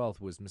 Friday the 12th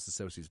was Mrs.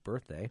 Socey's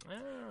birthday.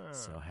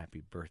 So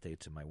happy birthday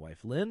to my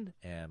wife Lynn,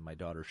 and my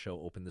daughter's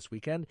show opened this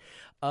weekend.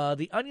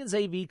 The Onions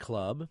AV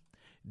Club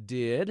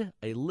did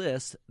a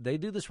list. They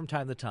do this from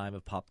time to time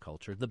of pop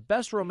culture. The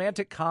best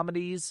romantic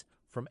comedies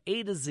from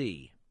A to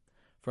Z,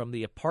 from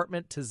The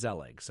Apartment to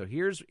Zelig. So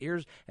here's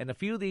and a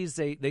few of these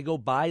they go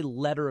by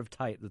letter of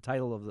the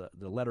title of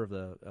the letter of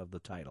the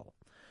title.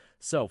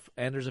 So,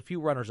 and there's a few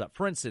runners up.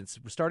 For instance,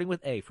 starting with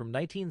A, from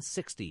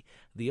 1960,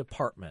 The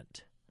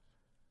Apartment.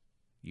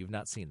 You've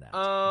not seen that.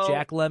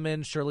 Jack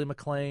Lemmon, Shirley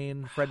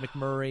MacLaine, Fred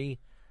McMurray.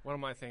 What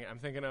am I thinking? I'm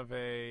thinking of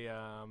a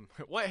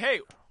what?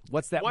 Hey,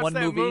 what's that one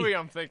movie? movie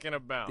I'm thinking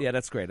about? Yeah,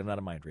 that's great. I'm not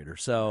a mind reader,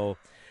 so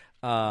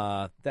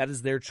that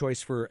is their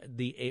choice for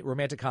the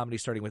romantic comedy.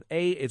 Starting with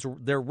A, it's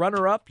their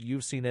runner-up.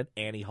 You've seen it,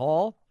 Annie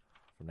Hall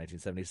from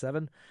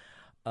 1977.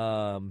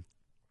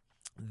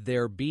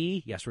 Their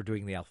B, yes, we're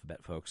doing the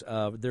alphabet, folks.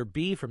 Their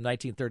B from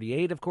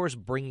 1938, of course,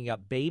 Bringing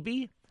Up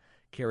Baby,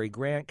 Cary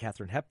Grant,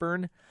 Katharine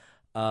Hepburn.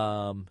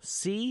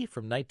 C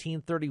from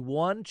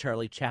 1931,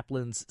 Charlie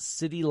Chaplin's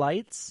City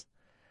Lights,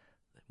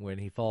 when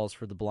he falls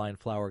for the blind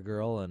flower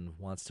girl and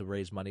wants to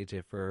raise money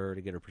for her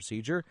to get her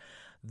procedure.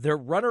 Their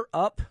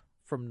runner-up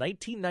from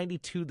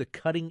 1992, The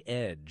Cutting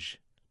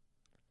Edge.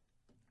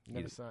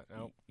 Never saw it.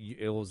 No.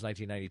 It was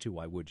 1992.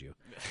 Why would you?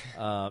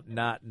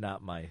 Not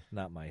my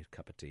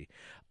cup of tea.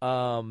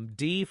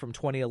 D from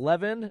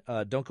 2011,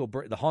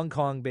 the Hong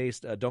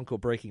Kong-based Don't Go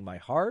Breaking My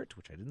Heart,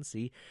 which I didn't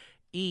see.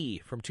 E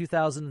from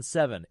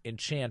 2007,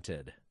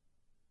 Enchanted.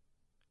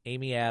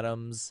 Amy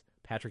Adams,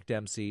 Patrick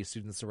Dempsey,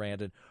 Susan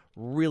Sarandon.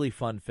 Really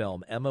fun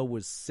film. Emma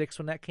was 6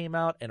 when that came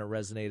out, and it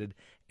resonated,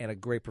 and a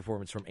great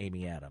performance from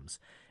Amy Adams.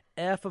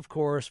 F, of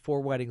course,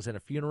 4 Weddings and a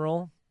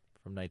Funeral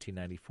from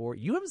 1994.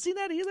 You haven't seen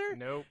that either?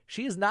 Nope.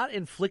 She has not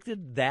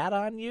inflicted that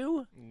on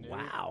you? Nope.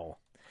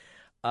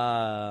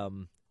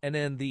 Wow. And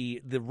then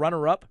the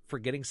runner-up,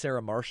 Forgetting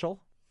Sarah Marshall.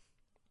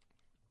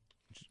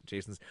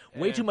 Jason's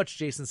way too much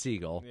Jason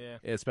Segel,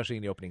 especially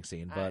in the opening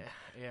scene. But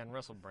and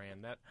Russell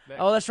Brand. That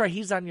oh, that's right,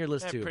 he's on your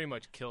list that too. Pretty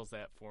much kills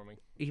that for me.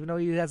 Even though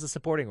he has a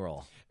supporting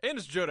role, and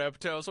it's Judd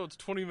Apatow, so it's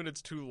 20 minutes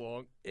too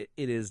long. It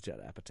is Judd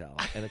Apatow,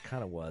 and it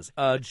kind of was.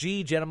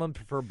 G, Gentlemen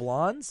Prefer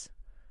Blondes,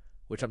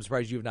 which I'm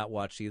surprised you have not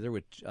watched either.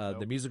 With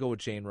the musical with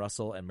Jane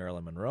Russell and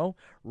Marilyn Monroe.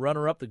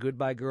 Runner up, The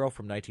Goodbye Girl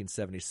from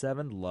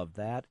 1977. Love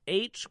that.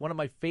 H, one of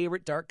my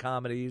favorite dark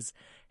comedies,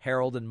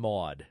 Harold and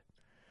Maude,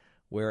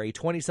 where a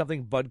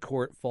 20-something Bud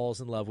Cort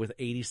falls in love with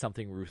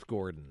 80-something Ruth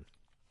Gordon.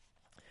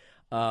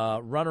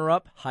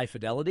 Runner-up, High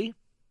Fidelity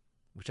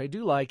which I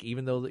do like,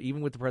 even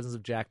with the presence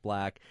of Jack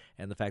Black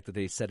and the fact that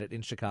they set it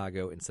in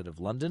Chicago instead of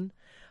London.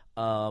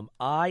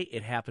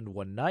 It Happened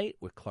One Night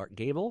with Clark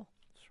Gable,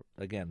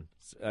 again,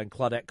 and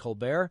Claudette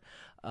Colbert.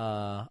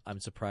 I'm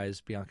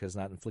surprised Bianca has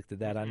not inflicted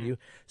that on you.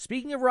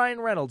 Speaking of Ryan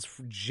Reynolds,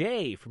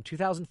 Jay from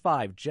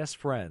 2005, Just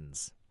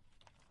Friends.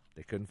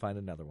 They couldn't find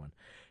another one.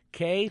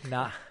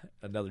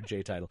 Another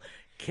J title.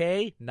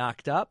 K,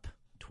 Knocked Up,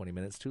 20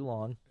 minutes too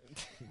long.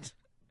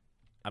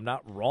 I'm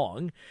not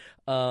wrong.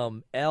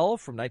 L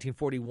from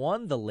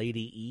 1941, The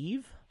Lady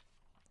Eve.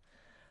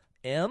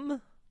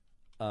 M,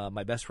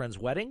 My Best Friend's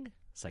Wedding,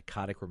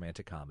 psychotic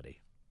romantic comedy.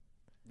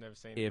 Never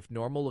seen it. If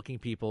normal-looking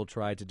people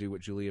tried to do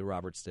what Julia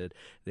Roberts did,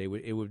 you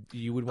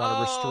would want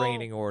a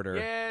restraining order.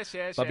 Yes.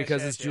 But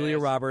because it's Julia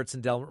Roberts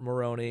and Del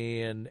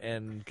Maroney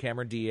and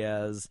Cameron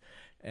Diaz,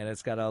 and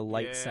it's got a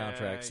light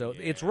soundtrack, so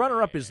its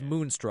runner-up is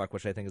Moonstruck,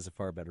 which I think is a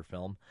far better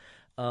film.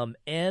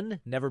 N,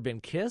 Never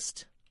Been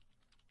Kissed.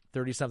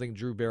 30-something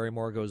Drew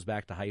Barrymore goes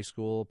back to high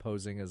school,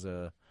 posing as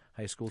a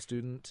high school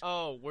student.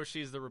 Oh, where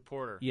she's the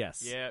reporter.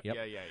 Yes. Yeah.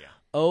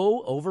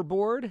 O,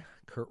 Overboard,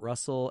 Kurt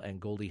Russell and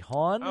Goldie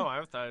Hawn. Oh,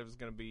 I thought it was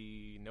going to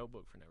be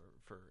Notebook for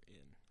N.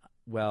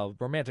 Well,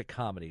 romantic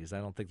comedies. I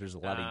don't think there's a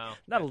lot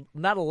of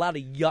not a lot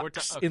of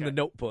yucks in the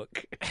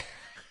Notebook.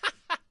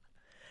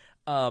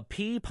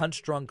 P,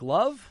 Punch Drunk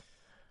Love.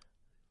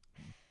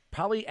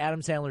 Probably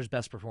Adam Sandler's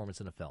best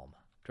performance in a film,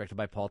 directed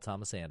by Paul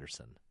Thomas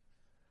Anderson.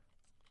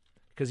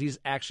 Because he's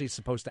actually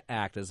supposed to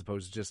act as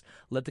opposed to just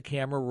let the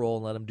camera roll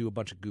and let him do a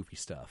bunch of goofy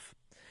stuff.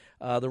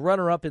 The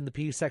runner-up in the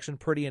P section,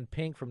 Pretty in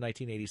Pink from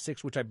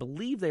 1986, which I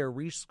believe they are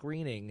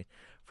rescreening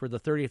for the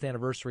 30th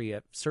anniversary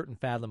at certain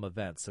Fathom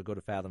events, so go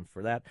to Fathom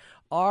for that.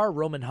 R,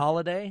 Roman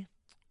Holiday.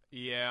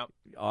 Yeah.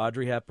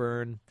 Audrey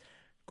Hepburn,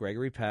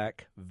 Gregory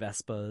Peck,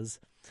 Vespas.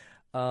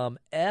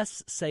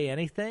 S, Say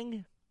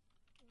Anything.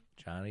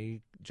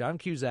 Johnny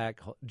Cusack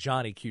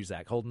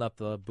holding up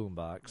the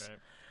boombox. Right.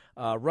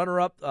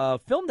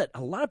 Runner-up, film that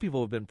a lot of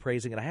people have been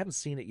praising, and I haven't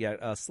seen it yet,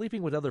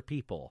 Sleeping with Other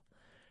People.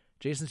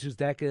 Jason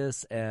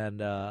Sudeikis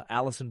and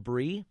Alison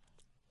Brie.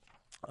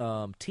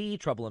 T,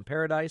 Trouble in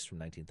Paradise from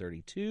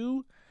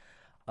 1932.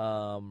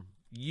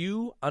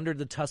 U, Under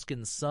the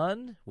Tuscan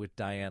Sun with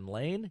Diane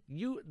Lane.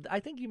 I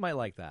think you might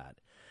like that.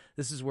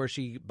 This is where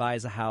she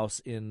buys a house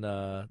in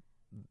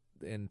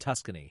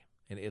Tuscany,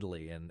 in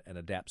Italy, and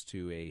adapts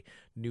to a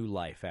new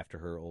life after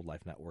her old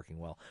life not working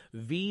well.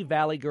 V,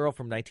 Valley Girl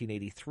from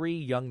 1983,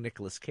 young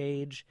Nicolas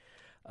Cage,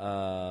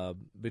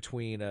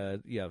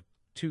 between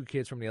two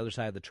kids from the other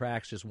side of the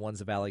tracks, just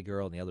one's a Valley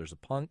Girl and the other's a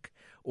punk,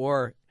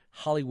 or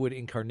Hollywood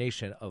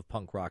incarnation of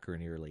punk rocker in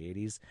the early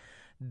 80s.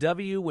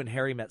 W, When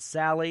Harry Met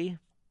Sally,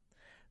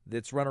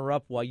 that's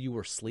runner-up, While You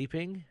Were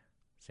Sleeping,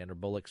 Sandra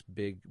Bullock's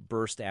big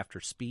burst after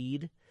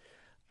Speed.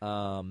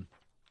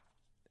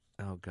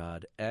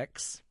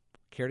 X.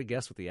 Care to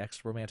guess what the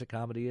X romantic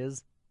comedy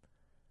is?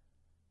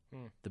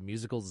 The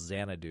musical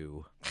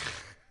Xanadu.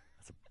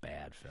 That's a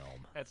bad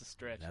film. That's a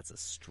stretch. That's a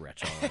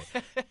stretch.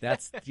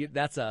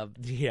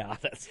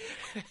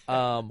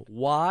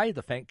 Y,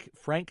 the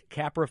Frank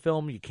Capra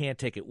film You Can't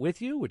Take It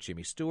With You with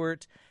Jimmy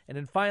Stewart. And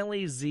then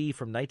finally, Z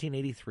from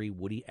 1983,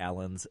 Woody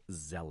Allen's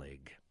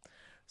Zelig.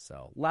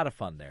 So, a lot of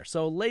fun there.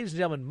 So, ladies and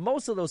gentlemen,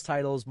 most of those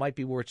titles might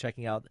be worth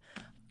checking out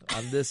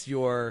on this,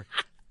 your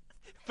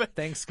your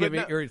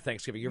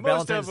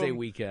Valentine's Day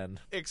weekend.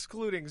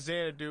 Excluding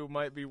Xanadu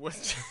might be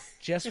what.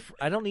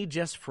 I don't need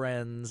Just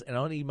Friends, and I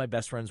don't need My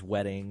Best Friend's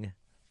Wedding.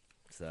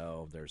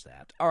 So there's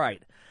that. All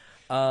right.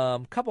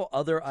 Couple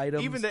other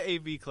items. Even the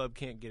AV Club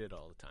can't get it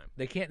all the time.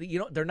 They can't.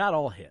 They're not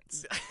all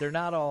hits. They're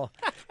not all.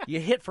 You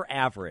hit for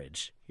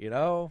average. You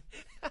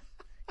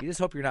just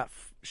hope you're not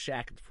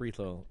Shaq at the free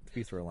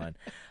throw line.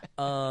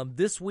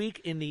 This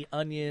week in the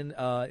Onion,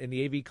 in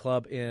the AV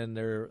Club, in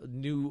their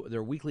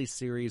weekly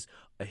series,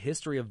 A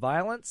History of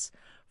Violence,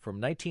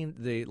 from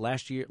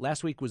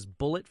last week was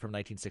Bullet from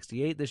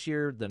 1968. This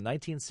year, the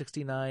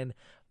 1969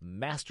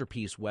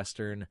 masterpiece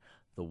Western,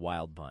 The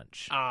Wild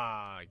Bunch.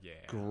 Ah,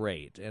 yeah.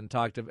 Great. And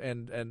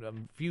a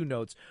few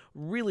notes.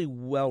 Really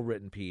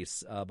well-written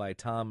piece by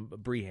Tom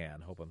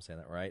Brehan. Hope I'm saying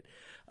that right.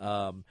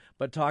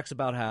 But talks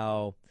about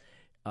how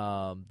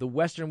the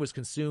Western was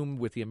consumed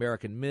with the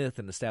American myth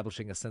and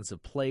establishing a sense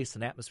of place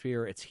and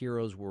atmosphere. Its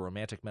heroes were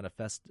romantic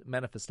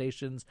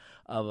manifestations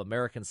of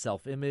American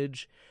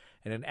self-image.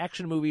 And in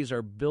action movies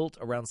are built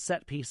around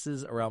set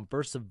pieces, around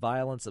bursts of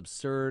violence,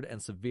 absurd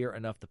and severe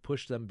enough to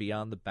push them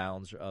beyond the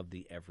bounds of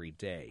the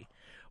everyday.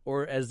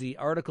 Or as the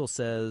article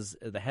says,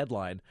 the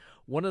headline,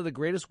 one of the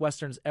greatest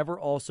Westerns ever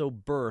also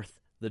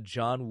birthed the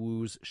John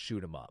Woo's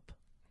Shoot 'em Up.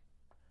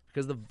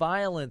 Because the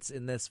violence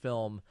in this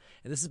film,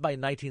 and this is by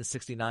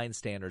 1969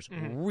 standards,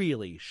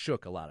 really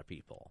shook a lot of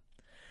people.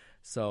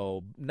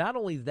 So not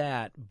only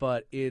that,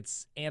 but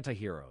it's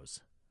anti-heroes.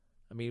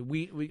 I mean,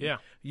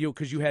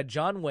 because you had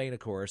John Wayne, of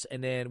course,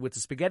 and then with the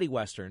spaghetti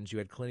westerns, you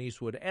had Clint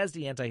Eastwood as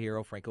the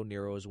anti-hero, Franco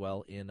Nero as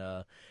well in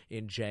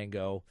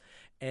Django,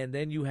 and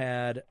then you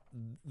had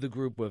the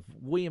group with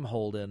William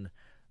Holden,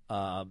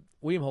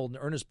 William Holden,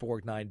 Ernest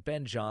Borgnine,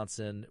 Ben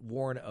Johnson,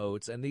 Warren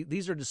Oates, and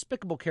these are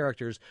despicable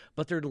characters,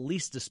 but they're the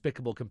least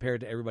despicable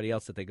compared to everybody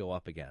else that they go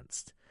up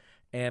against.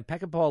 And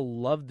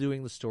Peckinpah loved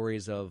doing the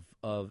stories of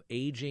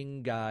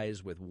aging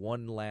guys with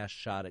one last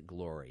shot at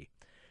glory.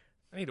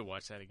 I need to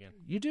watch that again.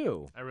 You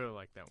do. I really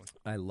like that one.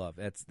 I love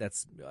that's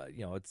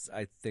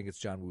I think it's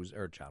Sam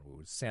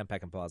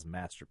Peckinpah's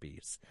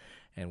masterpiece,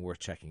 and worth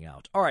checking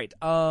out. All right,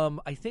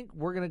 I think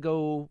we're gonna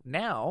go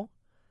now.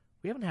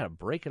 We haven't had a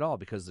break at all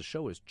because the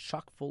show is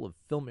chock full of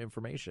film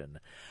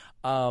information.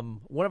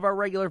 One of our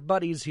regular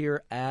buddies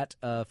here at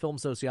Film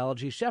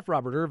Sociology, Chef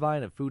Robert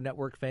Irvine of Food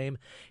Network fame,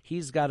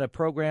 he's got a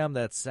program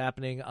that's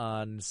happening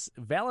on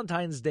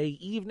Valentine's Day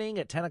evening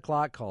at 10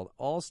 o'clock called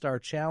All-Star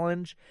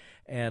Challenge.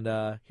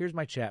 And here's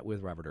my chat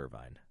with Robert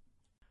Irvine.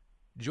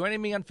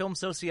 Joining me on Film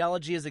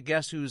Sociology is a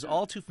guest who's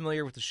all too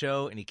familiar with the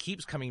show, and he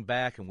keeps coming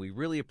back, and we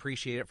really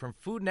appreciate it. From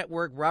Food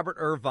Network, Robert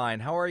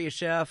Irvine. How are you,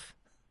 Chef?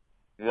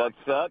 What's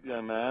up,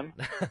 young man?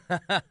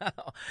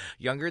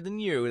 Younger than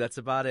you, that's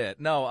about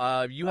it.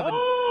 No, you haven't.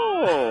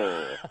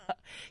 Oh!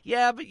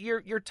 Yeah, but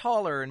you're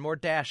taller and more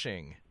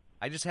dashing.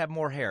 I just have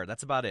more hair.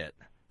 That's about it.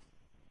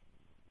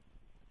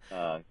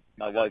 My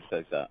wife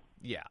says that.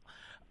 Yeah.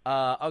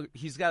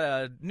 He's got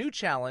a new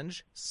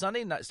challenge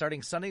Sunday night,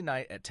 starting Sunday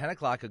night at 10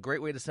 o'clock, a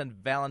great way to spend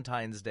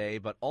Valentine's Day,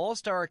 but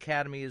All-Star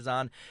Academy is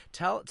on.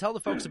 Tell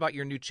the folks about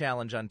your new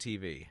challenge on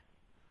TV.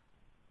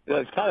 Well,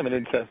 it's kind of an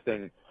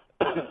interesting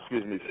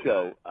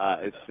show.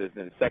 It's in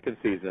the second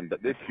season,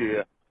 but this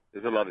year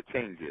there's a lot of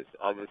changes.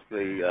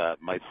 Obviously,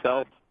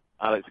 myself,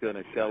 Alex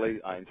Gurner-Shelley,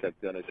 Iron Chef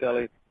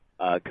Gurner-Shelley,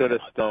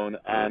 Curtis Stone,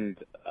 and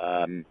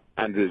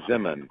Andrew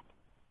Zimmern.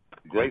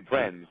 Great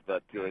friends,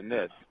 but during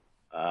this,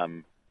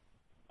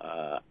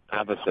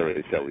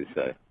 adversaries, shall we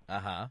say.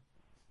 Uh-huh.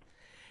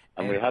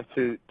 And we have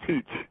to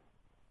teach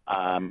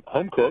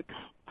home cooks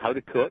how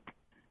to cook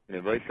in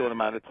a very short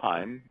amount of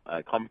time,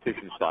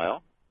 competition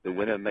style. The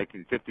winner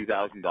making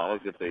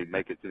 $50,000 if they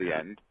make it to the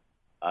end.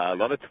 A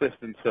lot of twists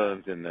and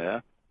turns in there,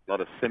 a lot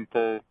of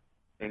simple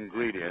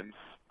ingredients,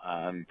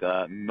 and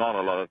not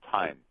a lot of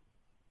time.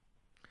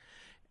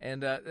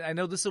 And I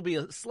know this will be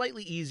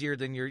slightly easier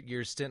than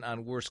your stint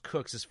on Worst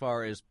Cooks as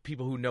far as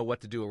people who know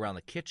what to do around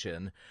the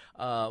kitchen.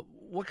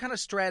 What kind of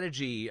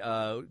strategy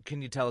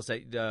can you tell us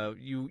that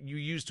you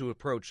use to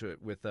approach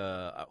it with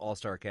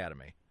All-Star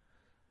Academy?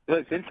 Well,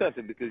 it's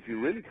interesting because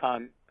you really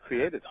can't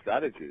create a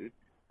strategy.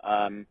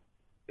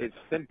 It's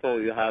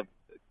simple. You have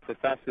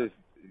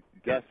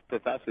guest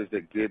professors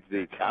that give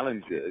the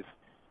challenges,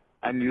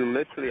 and you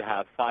literally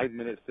have 5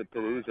 minutes to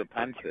peruse a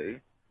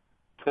pantry,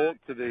 talk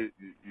to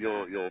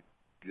your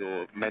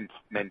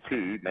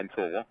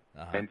mentor,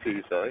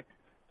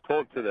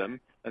 talk to them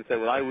and say,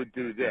 well, I would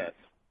do this.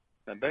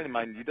 And bear in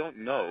mind, you don't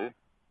know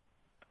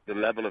the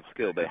level of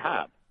skill they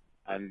have.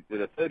 And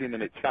with a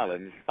 30-minute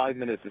challenge, 5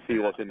 minutes to see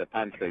what's in the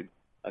pantry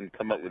and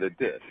come up with a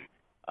dish.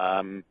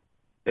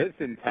 It's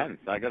intense,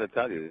 I got to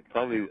tell you. It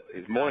probably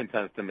is more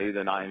intense to me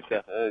than Iron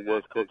Chef or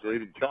Worst Cooks or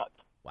even Chopped.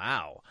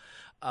 Wow.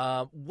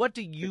 What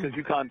do you... Because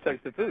you can't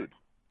taste the food.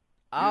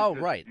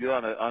 Right. You're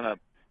on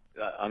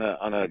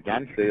a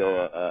gantry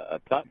or a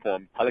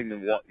platform telling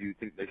them what you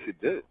think they should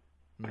do.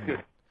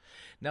 Mm.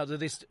 Now,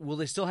 will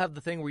they still have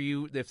the thing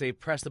where if they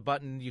press the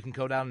button, you can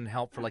go down and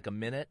help for like a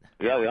minute?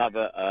 Yeah, we have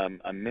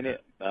a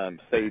minute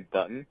save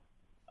button.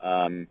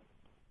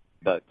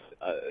 But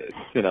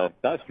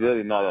that's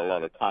really not a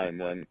lot of time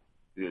when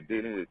you're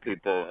dealing with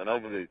people, and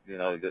over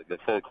the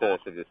full course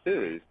of the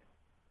series,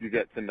 they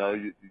get to know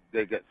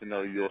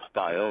your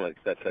style,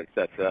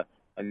 etc.,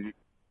 and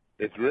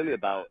it's really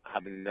about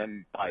having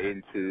them buy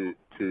into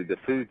the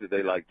foods that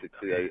they like to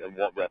create and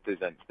what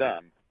represents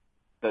them,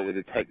 but with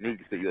the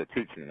techniques that you're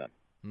teaching them.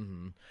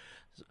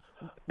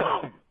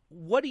 Mm-hmm.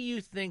 What do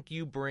you think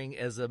you bring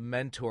as a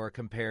mentor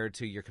compared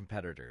to your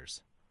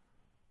competitors?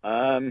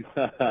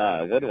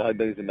 What do I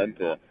bring as a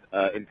mentor?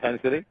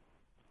 Intensity.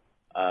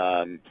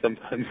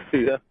 Sometimes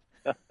fear.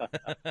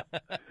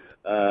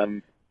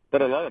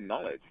 But a lot of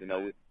knowledge.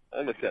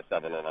 All the chefs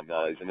have a lot of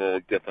knowledge, and we're all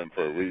different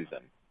for a reason.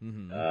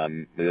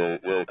 Mm-hmm. We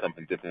all come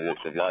from different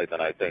walks of life,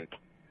 and I think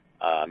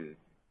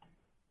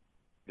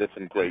there's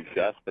some great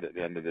chefs, but at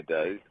the end of the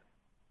day,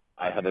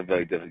 I have a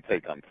very different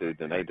take on food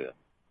than they do.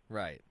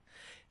 Right.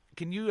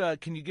 Can you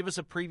give us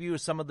a preview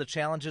of some of the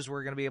challenges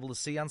we're going to be able to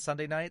see on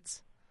Sunday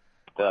nights?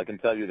 Well, I can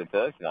tell you the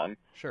first one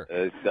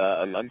is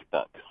a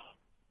lunchbox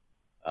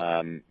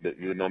that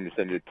you would normally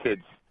send your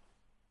kids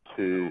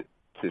to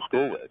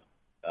school with.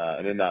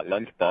 And in that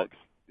lunchbox,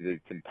 the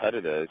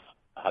competitors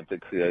have to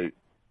create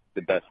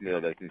the best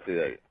meal they can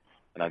create.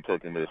 And I'm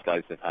talking with a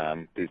slice of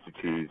ham, piece of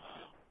cheese,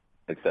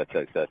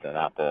 etc., an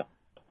apple.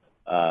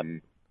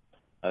 And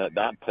at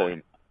that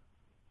point,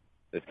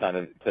 it kind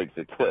of takes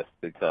a twist,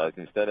 because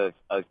instead of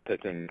us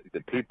picking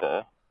the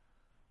people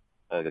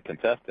or the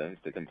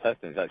contestants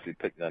actually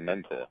pick their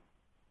mentor.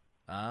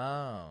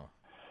 Oh.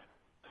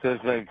 So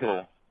it's very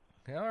cool.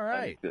 All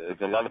right. And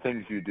there's a lot of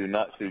things you do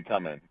not see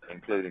coming,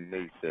 including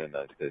me seeing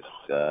those, because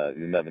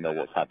you never know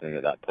what's happening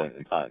at that point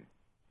in time.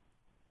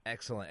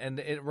 Excellent. And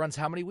it runs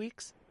how many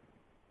weeks?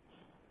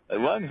 It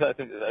runs, I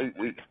think, 8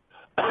 weeks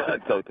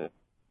total.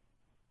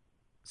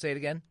 Say it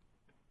again.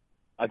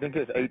 I think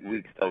it's 8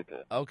 weeks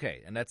total.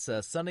 Okay, and that's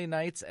Sunday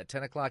nights at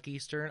 10 o'clock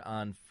Eastern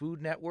on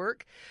Food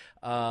Network.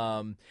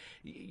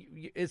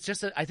 It's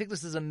just, I think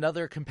this is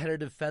another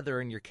competitive feather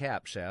in your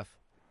cap, Chef.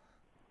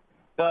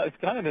 Well, it's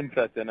kind of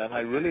interesting, and I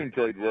really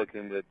enjoyed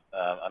working with,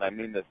 and I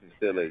mean this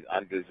sincerely,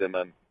 Andrew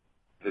Zimmern,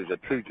 who's a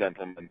true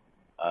gentleman,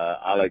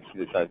 Alex,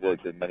 which I've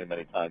worked with many,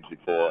 many times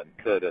before, and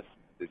Curtis,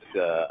 which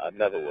I've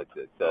never worked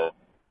with. So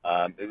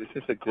it was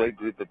just a great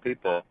group of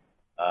people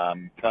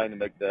trying to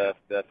make their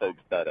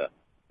folks better.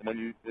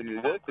 And when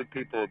you work with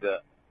people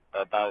that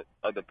are about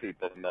other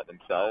people and not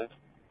themselves,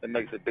 it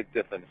makes a big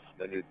difference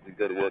when you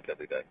go to work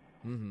every day.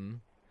 Mm-hmm.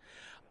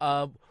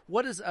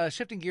 What is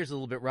shifting gears a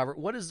little bit, Robert?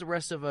 What does the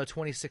rest of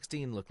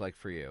 2016 look like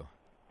for you?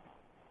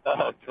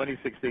 Oh,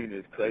 2016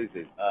 is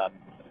crazy.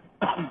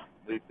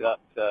 We've got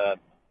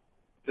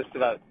just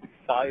about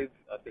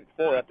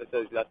 4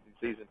 episodes left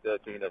in season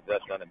 13 of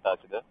Restaurant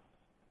Impossible,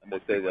 and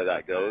we'll see where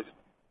that goes.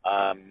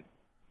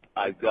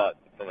 I've got,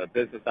 from a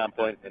business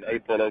standpoint, in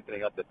April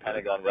opening up the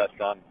Pentagon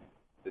restaurant.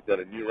 We've got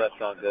a new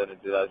restaurant going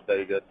into Las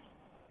Vegas.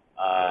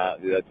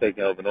 We are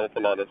taking over an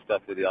awful lot of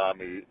stuff with the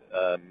Army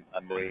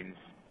and Marines,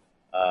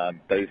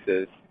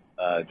 bases,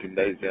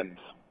 gymnasiums.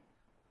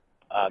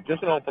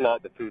 Just an awful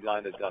lot. The food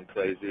line has gone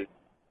crazy.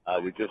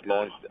 We just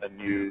launched a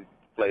new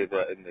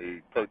flavor in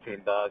the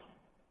protein bars,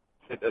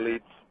 Fit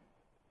Elites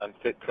and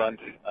Fit Crunch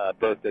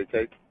birthday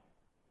cake.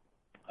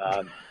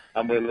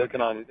 And we're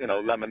looking on,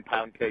 lemon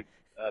pound cake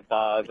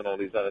bars and all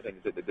these other things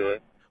that we're doing.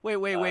 Wait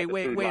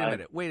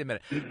a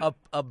minute.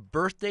 A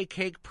birthday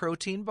cake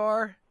protein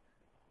bar?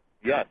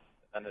 Yes,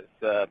 and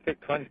it's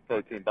Fit Crunch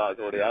protein bar is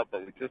already out,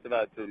 but we're just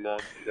about to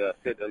launch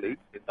Fit Elite.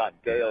 In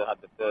fact, Gail had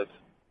the first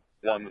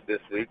ones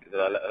this week that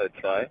I let her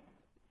try,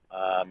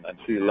 and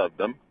she loved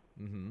them.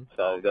 Mm-hmm.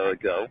 So there we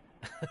go.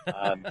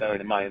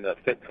 Bearing in mind that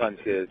Fit Crunch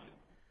is,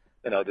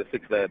 the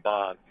 6-layer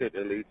bar, and Fit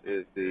Elite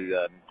is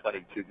the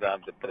 22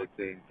 grams of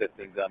protein,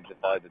 15 grams of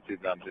fiber, 2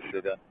 grams of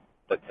sugar,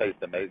 but taste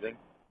amazing.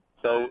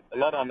 So a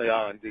lot on the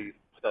R&D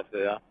stuff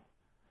there.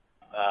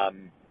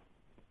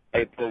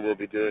 April, we'll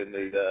be doing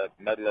the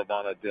Medal of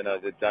Honor dinner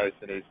with Gary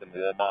Sinise and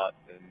Walmart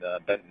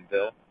in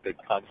Bentonville. Big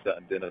concert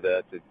and dinner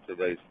there to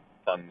raise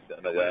funds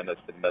and awareness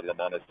for the Medal of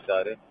Honor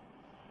Society.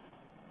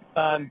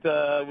 And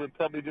we'll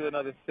probably do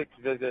another 6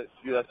 visits,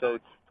 USO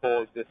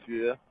tours this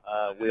year.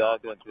 We are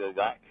going to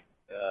Iraq.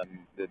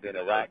 We'll be in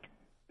Iraq,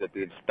 we'll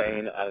be in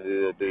Spain, and we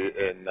will be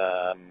in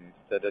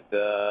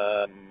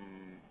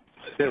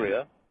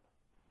Syria.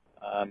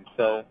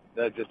 So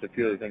there are just a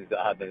few of the things that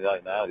are happening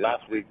right now.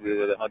 Last week we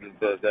were the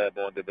 101st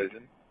Airborne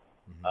Division,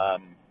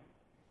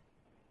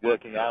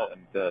 working out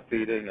and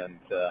feeding and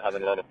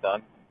having a lot of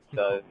fun.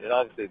 So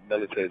obviously the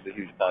military is a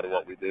huge part of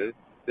what we do.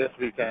 This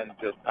weekend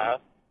just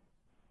passed.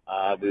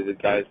 We were with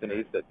Gary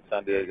Sinise at the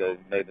San Diego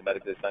Naval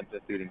Medical Center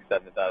feeding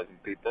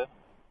 7,000 people.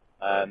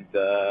 And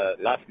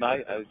last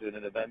night I was doing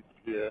an event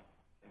here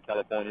in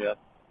California,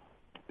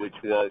 which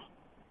was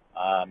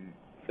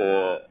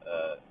for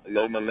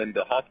Loma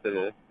Linda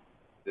Hospital,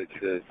 which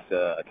is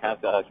a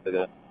cancer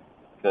hospital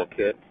for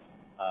kids.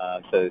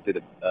 So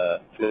I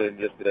flew in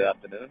yesterday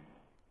afternoon,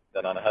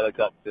 then on a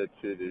helicopter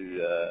to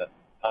the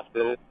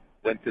hospital,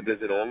 went to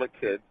visit all the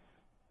kids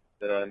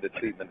that are under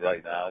treatment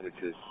right now, which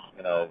is,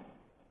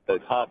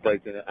 both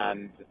heartbreaking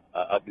and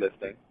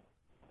uplifting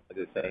at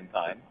the same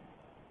time.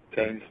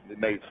 We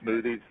made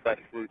smoothies, fresh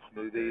fruit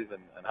smoothies,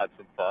 and had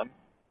some fun.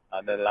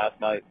 And then last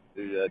night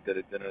we did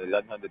a dinner,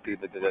 1,100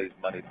 people to raise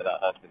money for that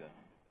hospital.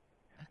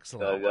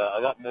 Excellent. So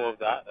a lot more of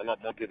that, a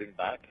lot more giving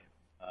back.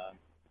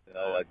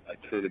 I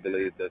truly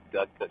believe that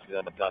God puts me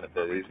on the planet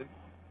for a reason.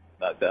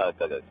 That's to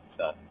help others.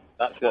 So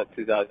that's what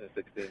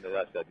 2016, the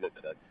rest of it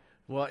looks like.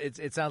 Well,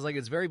 it sounds like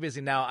it's very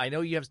busy now. I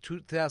know you have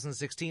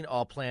 2016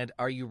 all planned.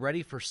 Are you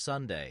ready for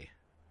Sunday?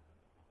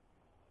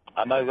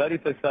 Am I ready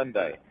for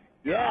Sunday?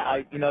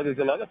 Yeah, there's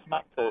a lot of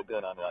smack talk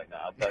going on right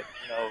now, but,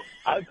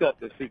 I've got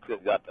the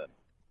secret weapon.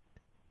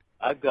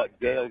 I've got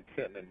Gail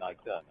Kim in my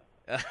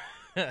corner.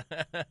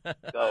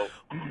 So,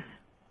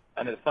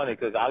 and it's funny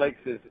because Alex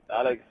is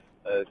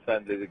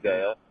friendly with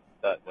Gail,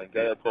 but when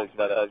Gail talks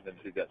about her husband,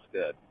 she gets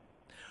scared.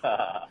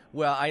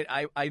 Well,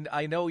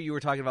 I know you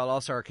were talking about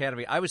All-Star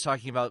Academy. I was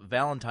talking about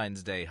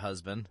Valentine's Day,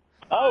 husband.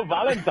 Oh,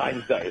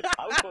 Valentine's Day.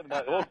 I was talking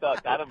about All-Star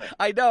Academy.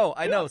 I know.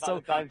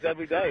 So Valentine's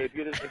every day.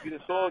 If you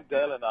saw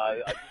Gail and I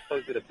just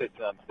posted a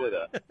picture on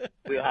Twitter.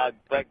 We had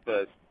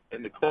breakfast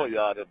in the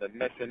courtyard of the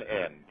Mission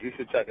Inn. You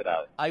should check it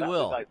out. I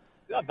will.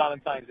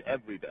 Valentine's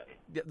every day.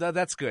 Yeah,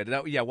 that's good.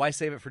 Yeah, why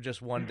save it for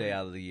just one day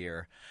out of the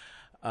year?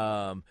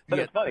 But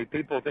it's funny.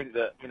 People think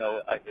that,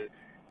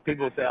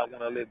 people say, I want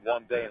to live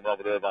one day in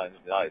Robert Irvine's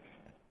life.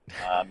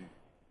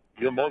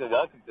 You're more than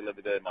welcome to live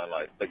a day in my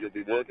life, but you'll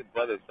be working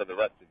for others for the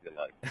rest of your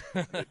life.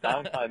 The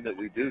downtime that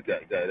we do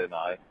get, Gail and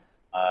I,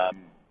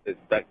 is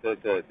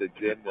breakfast or it's a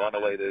gym. We're on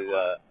our way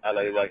to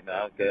L.A. right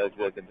now. Gail's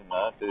working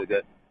tomorrow, so we'll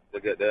get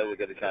there. We'll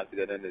get a chance to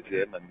get in the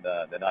gym and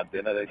then have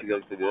dinner. Then she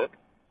goes to work.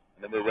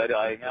 And then we're ready to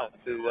hang out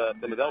to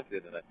Philadelphia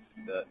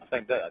the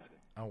same day, actually.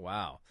 Oh,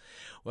 wow.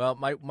 Well,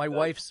 my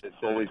wife's it's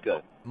always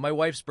go. My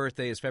wife's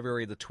birthday is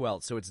February the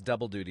 12th, so it's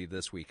double duty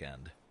this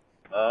weekend.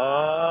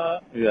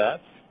 Yes,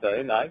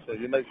 very nice. So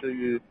you make sure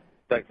you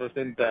breakfast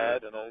in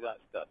bed and all that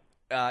stuff.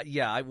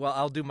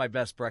 I'll do my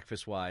best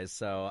breakfast-wise,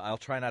 so I'll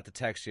try not to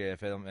text you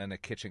if I'm in a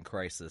kitchen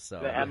crisis.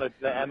 So let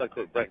Emma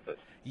cook breakfast.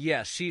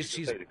 Yeah, she's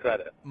take the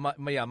credit.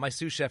 My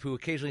sous chef who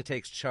occasionally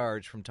takes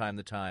charge from time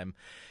to time.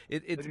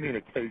 What do you mean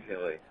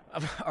occasionally?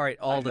 All right,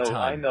 all the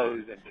time. I know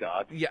who's in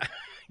charge. Yeah,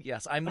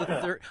 yes, I'm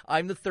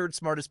the third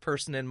smartest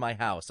person in my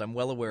house. I'm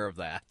well aware of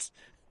that.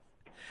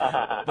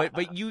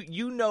 But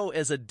you know,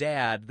 as a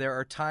dad, there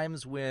are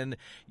times when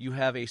you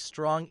have a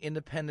strong,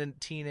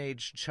 independent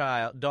teenage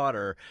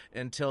daughter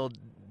until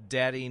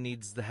daddy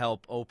needs the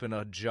help open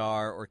a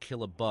jar or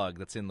kill a bug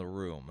that's in the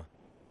room.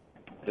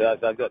 Yes,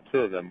 I've got two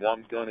of them.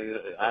 One's going to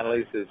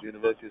Annalise's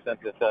University of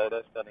Central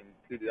Florida, studying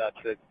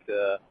pediatric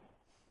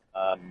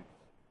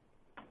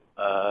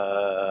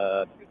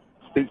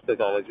speech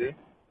pathology.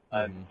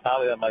 And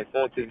Talia, my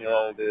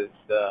 14-year-old, is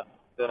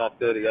going off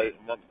 38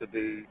 and wants to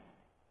be,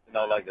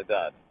 like a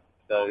dad.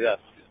 So, yes,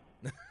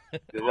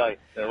 you're right.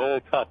 They're all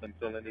tough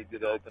until they need you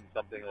to open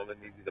something or they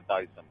need you to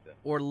buy something.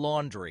 Or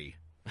laundry.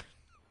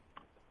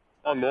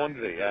 Oh,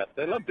 laundry, yes.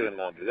 They love doing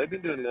laundry. They've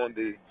been doing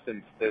laundry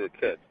since they were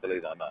kids,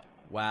 believe it or not.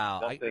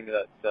 Wow. One thing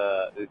that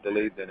is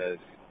believed in is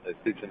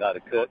teaching how to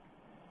cook,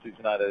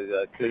 teaching how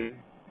to clean,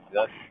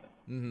 wash,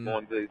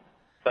 laundry,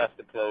 press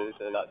the clothes,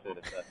 all that sort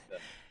of stuff.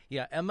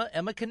 Yeah,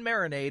 Emma can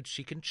marinate.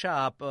 She can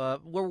chop.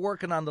 We're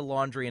working on the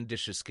laundry and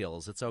dishes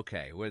skills. It's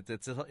okay.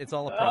 It's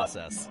all a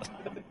process.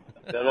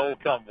 They'll all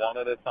come one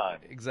at a time.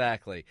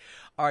 Exactly.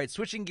 All right,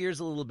 switching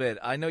gears a little bit.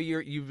 I know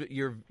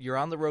you're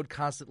on the road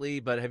constantly,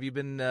 but have you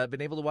been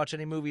able to watch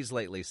any movies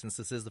lately since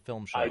this is the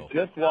film show? I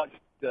just watched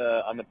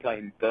on the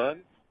plane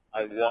Burnt.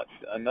 I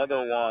watched another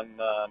one.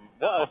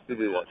 What else did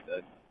we watch?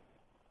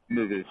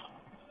 Movies.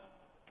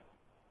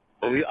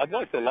 Well, I've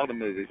watched a lot of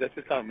movies. I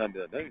just can't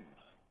remember the names.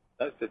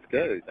 That's the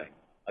scary thing.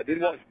 I did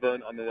watch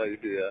Burnt on the way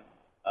here.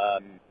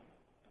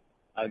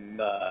 I'm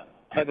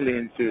heavily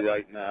into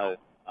right now.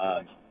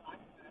 I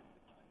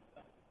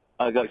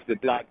watched the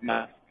Black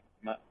Mass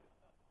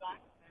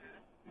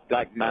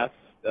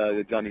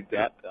with Johnny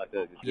Depp. I thought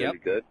it was really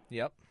good.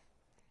 Yep.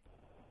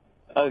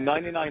 Oh,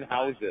 99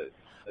 Houses.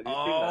 Have you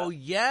seen that?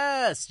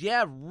 Yes.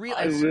 Yeah, really.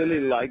 I really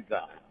like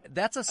that.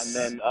 That's And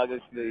then,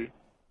 obviously...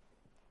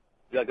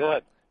 Yeah, go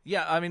ahead.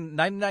 Yeah, I mean,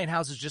 99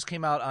 Houses just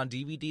came out on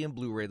DVD and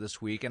Blu-ray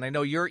this week, and I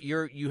know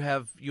you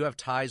have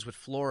ties with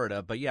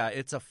Florida, but yeah,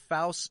 it's a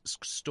Faust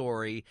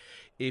story.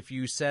 If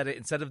you said it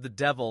instead of the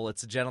devil,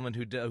 it's a gentleman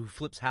who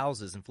flips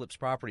houses and flips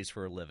properties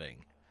for a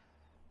living.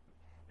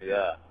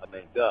 Yeah, I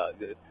mean,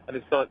 and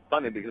it's so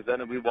funny because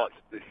then we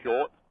watched The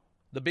Short.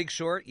 The Big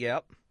Short,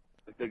 yep.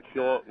 The Big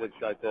Short,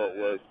 which I thought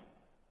was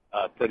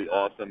pretty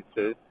awesome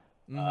too.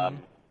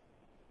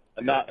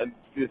 And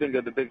you think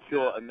of The Big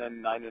Short and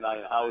then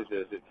 99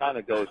 Houses, it kind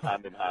of goes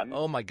hand in hand.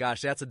 Oh my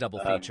gosh, that's a double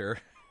feature.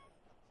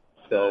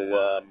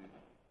 So,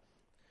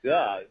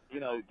 yeah,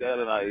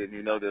 Dale and I, and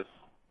you know this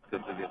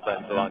because we've been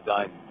friends for a long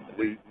time,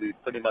 we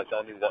pretty much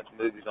only watch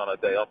movies on our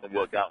day off and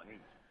work out and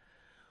eat.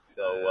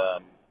 So,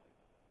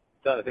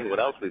 trying to think what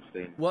else we've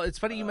seen. Well, it's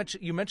funny you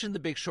mentioned The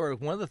Big Short.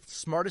 One of the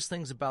smartest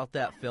things about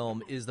that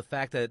film is the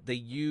fact that they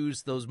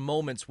use those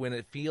moments when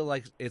it feels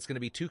like it's going to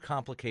be too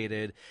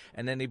complicated,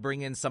 and then they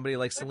bring in somebody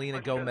like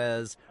Selena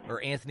Gomez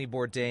or Anthony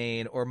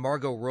Bourdain or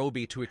Margot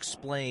Robbie to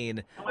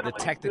explain the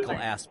technical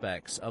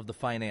aspects of the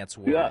finance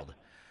world.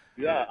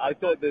 Yeah, I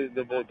thought the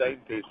Bourdain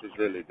piece was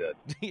really good.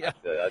 Yeah,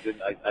 I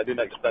didn't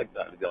expect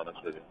that, to be honest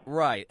with you.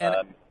 Right,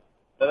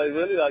 but I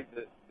really like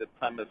the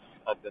premise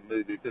of the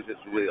movie because it's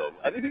real.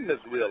 Anything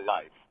that's real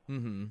life,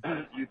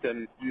 you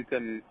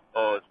can,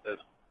 or as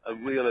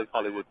real as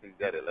Hollywood can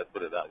get it. Let's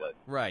put it that way.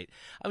 Right.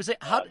 I would say,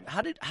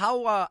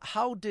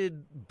 how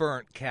did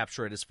Burnt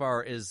capture it as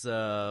far as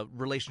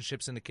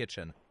relationships in the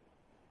kitchen?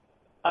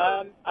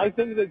 I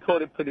think they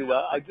caught it pretty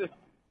well. I just,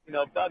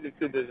 Bradley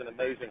Cooper is an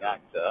amazing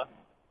actor,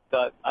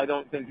 but I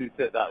don't think he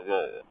fit that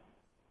role.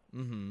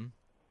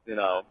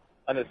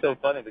 And it's so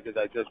funny because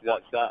I just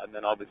watched that, and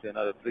then obviously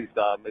another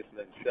 3-star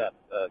Michelin chef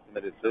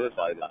committed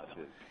suicide last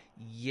week.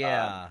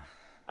 Yeah.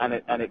 And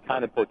it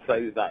kind of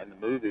portrays that in the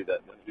movie,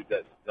 that when he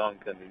gets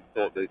drunk and he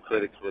thought the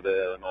critics were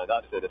there and all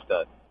that sort of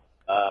stuff.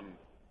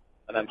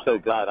 And I'm so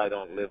glad I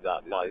don't live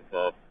that life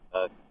of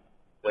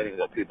waiting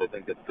what people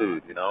think of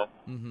food,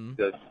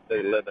 because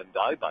they live and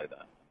die by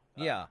that.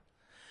 Yeah.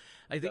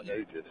 I think.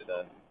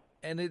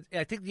 And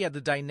I think, the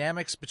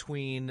dynamics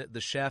between the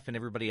chef and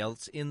everybody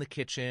else in the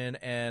kitchen,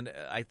 and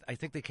I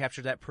think they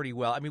captured that pretty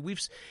well. I mean,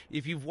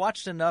 if you've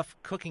watched enough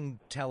cooking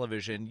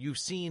television, you've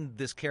seen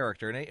this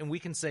character, and we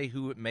can say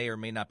who it may or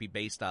may not be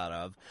based out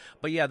of.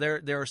 But yeah,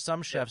 there are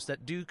some chefs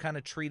that do kind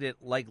of treat it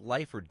like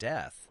life or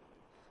death.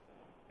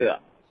 Yeah,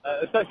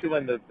 especially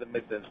when the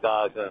Michelin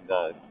stars are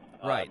involved.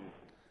 Right.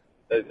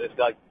 It's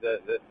like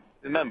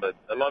remember,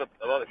 a lot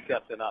of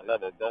chefs in that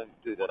level don't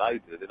do what I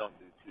do. They don't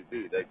do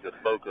TV. They just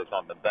focus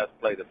on the best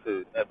plate of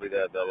food every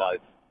day of their life.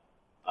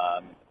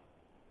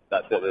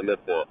 That's what they live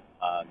for.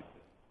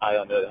 I,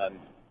 on the other hand,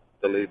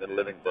 believe in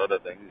living for other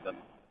things, and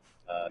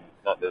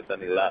not there's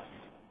any less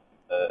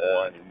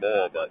or any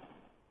more. But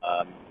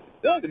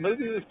yeah, the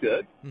movie was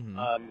good.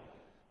 Mm-hmm.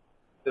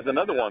 There's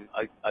another one.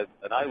 I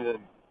will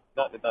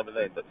not remember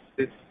the name, but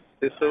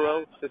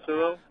Cicero.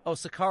 Oh,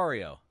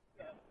 Sicario.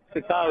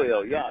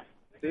 Sicario, yes.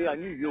 See, I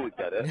knew you would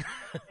get it.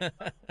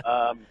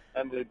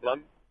 Emily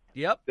Blunt.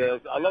 Yep.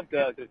 I love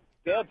Gail.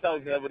 Gail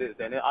tells me everything's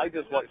in it. I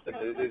just watch the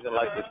movies and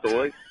like the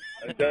story.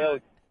 And Gail,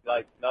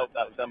 like, no,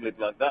 that was Emily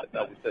Blunt. That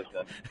was this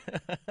one.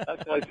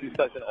 That's why she's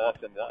such an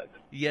awesome wife.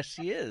 Yes,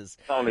 she is.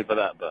 Not only for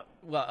that, but...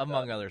 Well,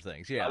 among other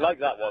things, yeah. I like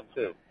that one,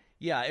 too.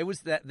 Yeah, it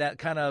was that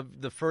kind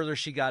of, the further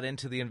she got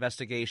into the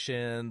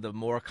investigation, the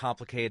more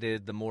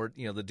complicated, the more,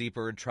 the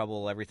deeper in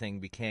trouble everything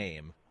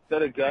became.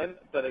 But again,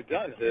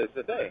 here's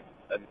the thing.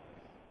 And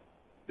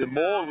the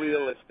more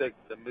realistic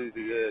the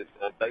movie is,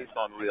 or based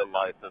on real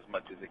life as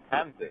much as it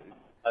can be,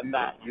 and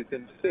that you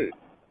can see.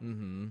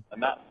 Mm-hmm.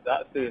 And that's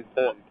the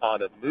important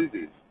part of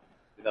movies.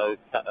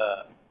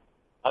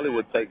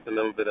 Hollywood takes a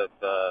little bit of,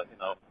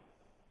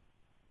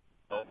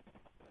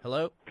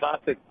 Hello?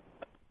 Classic.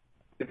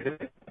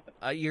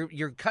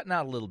 You're cutting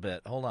out a little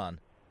bit. Hold on.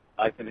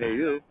 I can hear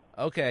you.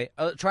 Okay.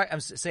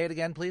 Say it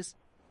again, please.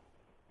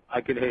 I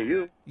can hear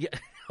you. Yeah.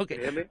 Okay.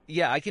 Can you hear me?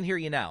 Yeah, I can hear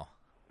you now.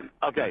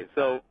 Okay,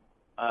 so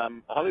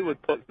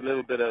Hollywood puts a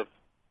little bit of,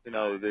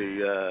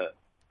 the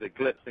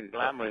glitz and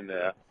glamour in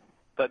there,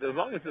 but as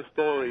long as the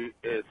story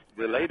is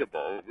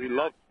relatable, we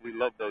love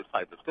those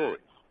type of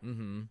stories.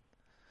 Mm-hmm.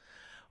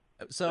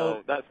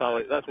 So that's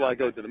why I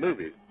go to the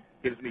movies.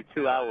 It gives me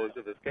 2 hours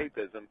of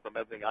escapism from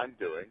everything I'm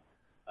doing.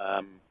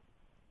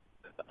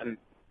 And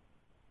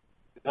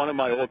one of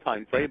my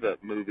all-time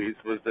favorite movies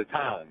was The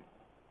Town.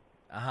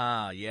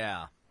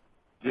 Yeah.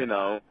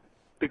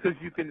 Because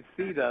you can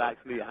see that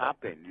actually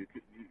happening. You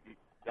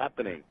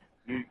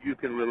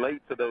can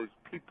relate to those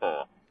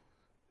people.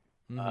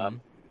 Mm-hmm.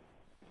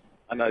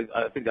 And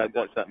I think I've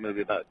watched that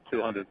movie about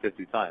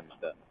 250 times.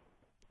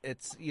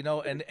 It's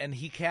and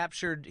he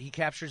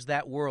captures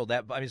that world.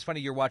 It's funny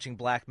you're watching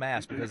Black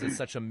Mass because it's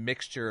such a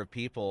mixture of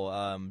people.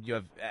 You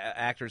have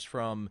actors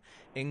from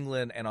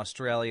England and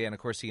Australia and of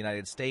course the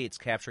United States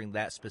capturing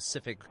that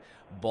specific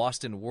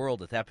Boston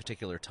world at that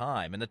particular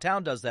time, and The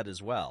Town does that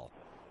as well.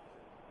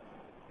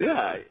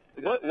 Yeah.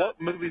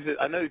 What movies?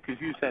 I know because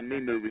you send me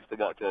movies to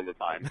watch all the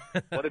time.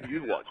 What have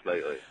you watched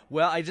lately?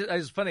 Well,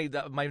 it's funny.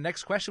 My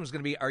next question was going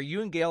to be: are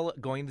you and Gail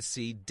going to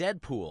see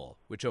DEADPOOL,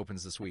 which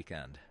opens this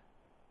weekend?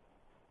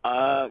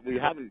 We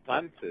haven't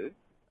planned to.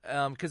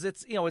 Because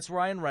it's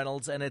Ryan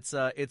Reynolds and it's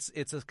an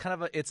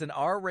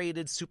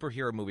R-rated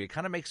superhero movie. It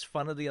kind of makes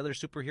fun of the other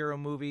superhero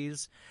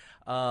movies.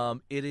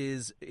 It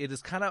is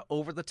kind of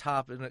over the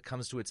top when it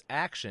comes to its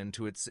action.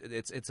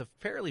 It's a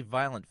fairly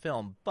violent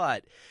film,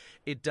 but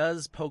it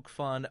does poke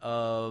fun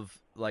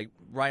of, like,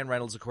 Ryan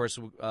Reynolds, of course,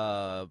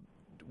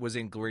 was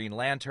in Green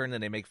Lantern,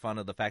 and they make fun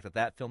of the fact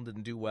that film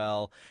didn't do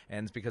well,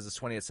 and it's because it's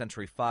 20th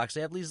Century Fox.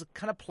 They have these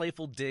kind of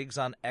playful digs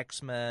on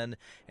X-Men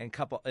and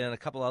a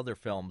couple other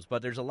films,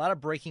 but there's a lot of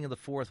breaking of the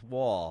fourth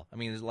wall.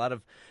 There's a lot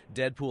of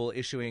Deadpool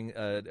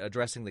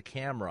addressing the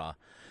camera.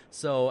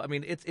 So,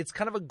 it's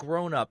kind of a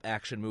grown-up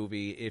action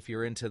movie if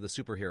you're into the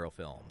superhero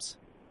films.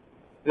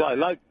 Well, I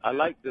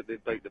like that they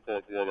break the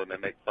fourth wall and they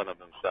make fun of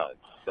themselves.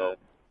 So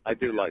I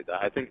do like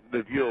that. I think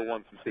the viewer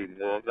wants to see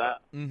more of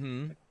that.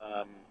 Mm-hmm.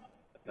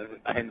 And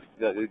hence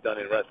what we've done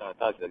in Restaurant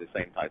Impossible, the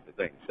same type of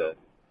thing. So,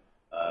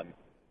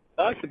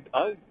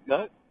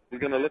 we're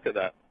going to look at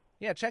that.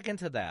 Yeah, check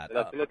into that.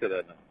 We'll have to look at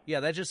that now. Yeah,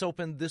 that just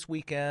opened this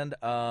weekend.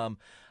 Of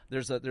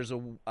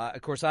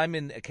course, I'm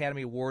in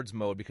Academy Awards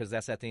mode because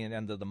that's at the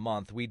end of the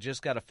month. We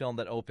just got a film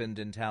that opened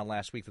in town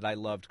last week that I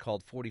loved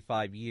called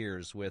 45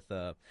 Years with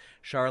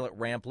Charlotte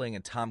Rampling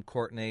and Tom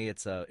Courtenay.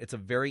 It's a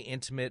very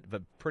intimate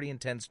but pretty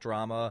intense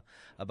drama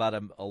about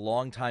a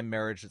long-time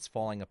marriage that's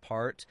falling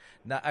apart.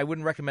 Now, I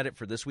wouldn't recommend it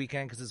for this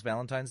weekend because it's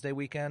Valentine's Day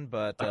weekend,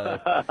 but, No,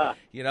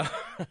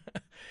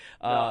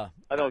 I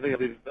don't think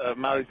it'll be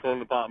marriage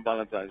falling apart on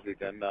Valentine's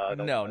weekend.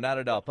 No, not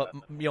at all. But,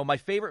 my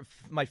favorite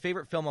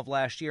film of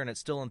last year, and it's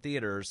still in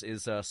theaters,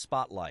 is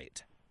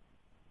Spotlight.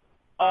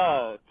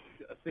 Oh,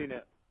 I've seen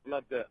it.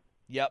 Loved it.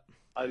 Yep.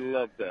 I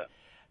loved it.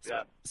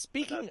 Yeah.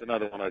 That's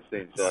another one I've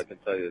seen, so I can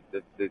tell you.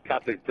 The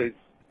Catholic priest,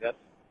 yes?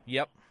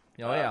 Yep.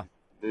 Oh, yeah.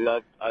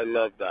 I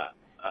love that.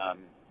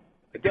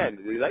 Again,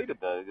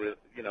 relatable.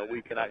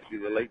 We can actually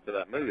relate to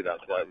that movie.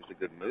 That's why it was a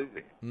good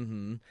movie.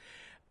 Mm-hmm.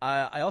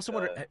 I also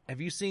wonder,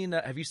 have you seen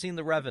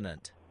The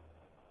Revenant?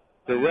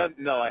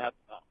 No, I have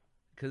not.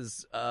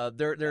 Because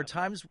there are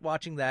times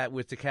watching that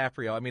with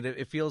DiCaprio.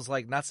 It feels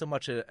like not so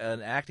much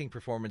an acting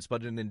performance,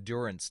 but an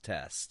endurance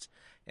test.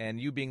 And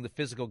you being the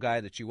physical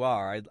guy that you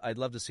are, I'd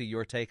love to see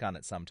your take on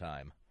it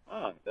sometime.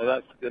 Oh, well,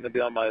 that's going to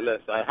be on my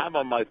list. I have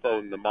on my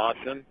phone The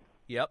Martian.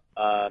 Yep.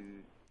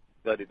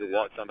 Ready to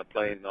watch on the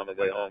plane on the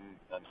way home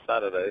on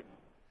Saturday.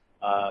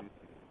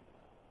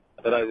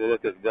 But I will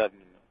look at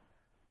Revenant.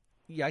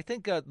 Yeah, I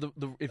think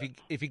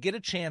if you get a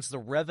chance, The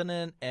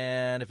Revenant,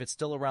 and if it's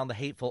still around, The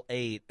Hateful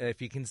Eight,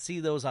 if you can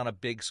see those on a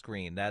big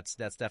screen, that's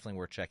definitely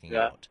worth checking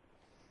out.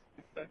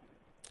 Okay.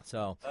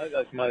 So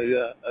that's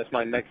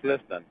my next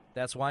list then.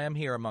 That's why I'm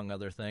here, among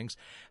other things.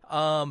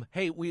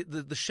 Hey,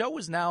 the show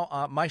is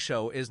now my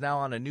show is now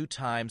on a new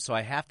time, so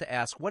I have to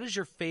ask, what is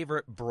your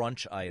favorite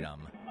brunch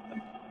item?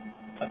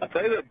 A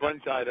favorite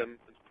brunch item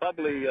is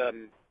probably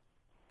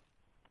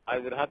I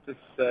would have to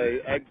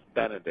say eggs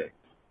Benedict,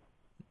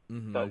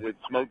 but with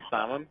smoked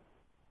salmon.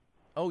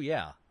 Oh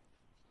yeah.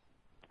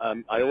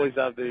 I always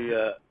have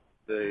the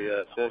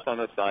sauce on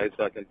the side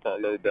so I can put a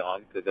little bit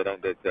on because I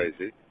don't go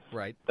crazy.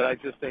 Right. But I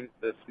just think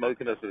the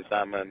smokiness of the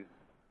salmon,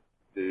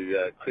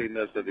 the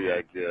creaminess of the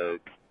egg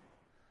yolk,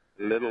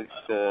 little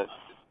sauce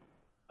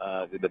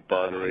with the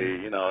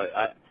buttery,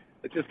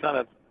 it just kind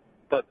of.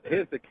 But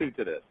here's the key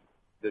to this: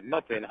 the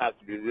muffin has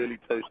to be really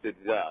toasted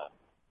well,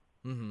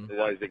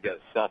 otherwise it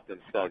gets soft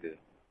and soggy.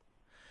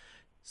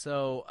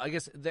 So I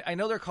guess I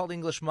know they're called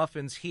English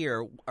muffins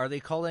here. Are they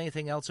called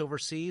anything else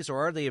overseas,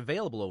 or are they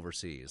available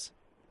overseas?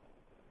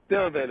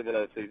 They're available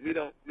overseas. We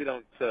don't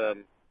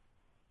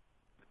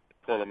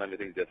call them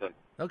anything different.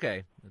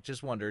 Okay,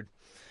 just wondered.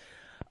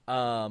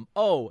 And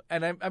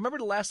I remember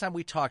the last time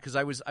we talked because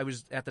I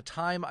was at the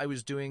time I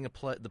was doing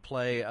the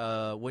play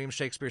William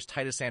Shakespeare's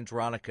Titus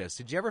Andronicus.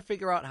 Did you ever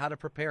figure out how to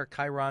prepare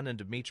Chiron and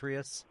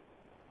Demetrius?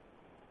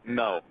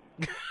 No.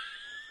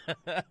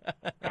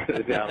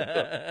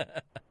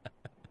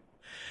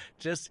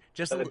 Just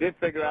I did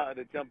figure out how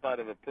to jump out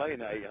of a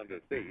plane at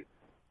 800 feet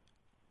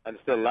and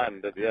still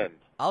land at the end.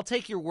 I'll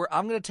take your word.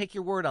 I'm going to take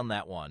your word on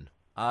that one.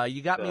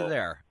 You got me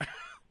there.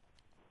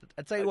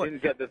 I tell you what. I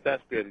didn't get the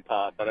thespian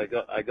part, but I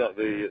got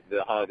the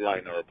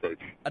hardliner approach.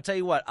 I'll tell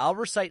you what. I'll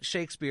recite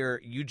Shakespeare.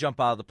 You jump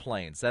out of the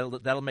planes.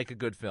 That'll make a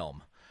good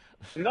film.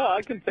 No,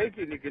 I can take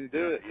you and you can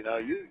do it.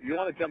 You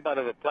want to jump out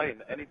of a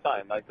plane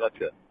anytime. I got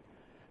you.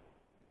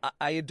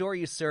 I adore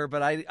you, sir,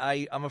 but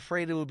I'm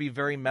afraid it will be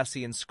very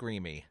messy and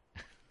screamy.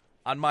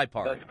 On my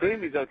part.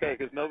 Screamy's okay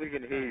because nobody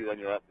can hear you when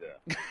you're up there.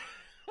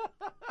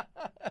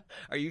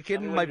 Are you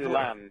kidding? When you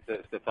land,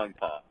 that's the fun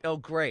part. Oh,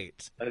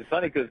 great. And it's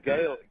funny because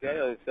Gail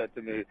said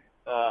to me,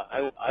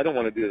 I don't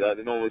want to do that.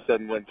 And all of a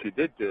sudden when she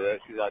did do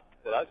it, she's like,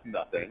 well, that's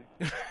nothing.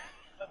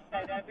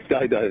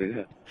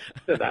 Skydiving.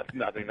 So that's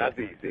nothing. That's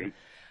easy.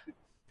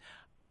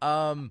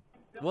 Well,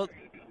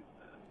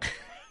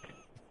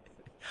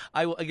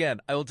 I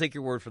will take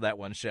your word for that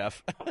one,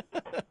 Chef.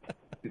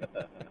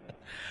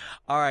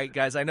 All right,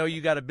 guys, I know you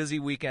got a busy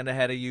weekend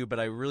ahead of you, but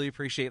I really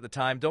appreciate the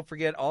time. Don't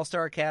forget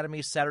All-Star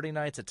Academy, Saturday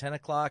nights at 10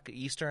 o'clock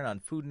Eastern on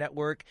Food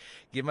Network.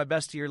 Give my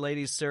best to your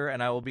ladies, sir,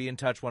 and I will be in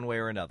touch one way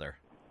or another.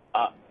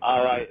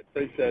 All right,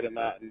 appreciate it,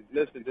 Matt. And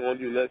listen to all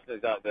you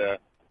listeners out there.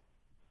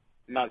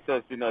 Matt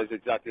Socey knows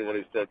exactly what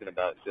he's talking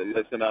about, so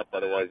listen up,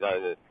 otherwise I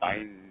will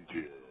find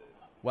you.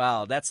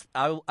 Wow,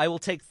 I will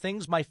take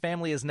things my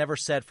family has never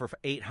said for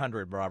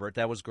 800, Robert.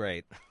 That was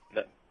great.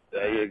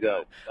 There you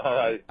go. All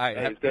right. Hey,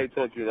 it's great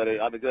talking to you, buddy.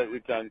 Have a great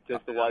weekend. Kiss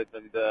the wife,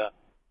 and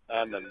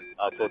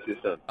I'll talk to you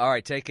soon. All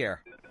right, take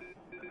care.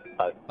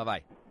 Bye.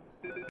 Bye-bye.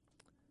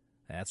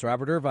 That's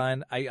Robert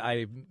Irvine.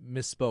 I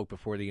misspoke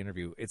before the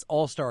interview. It's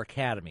All-Star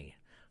Academy.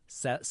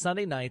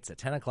 Sunday nights at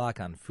 10 o'clock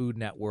on Food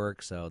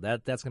Network, so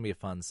that's going to be a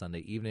fun Sunday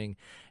evening.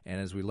 And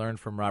as we learned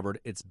from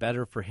Robert, it's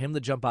better for him to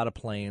jump out of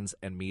planes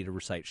and me to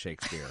recite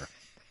Shakespeare.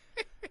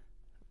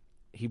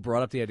 He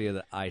brought up the idea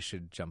that I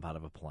should jump out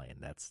of a plane.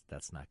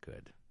 That's not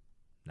good.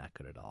 Not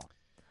good at all.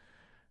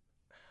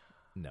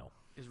 No.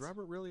 Is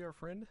Robert really our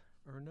friend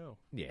or no?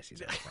 Yes,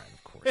 he's our friend.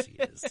 Of course he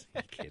is.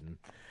 You kidding?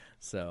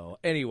 So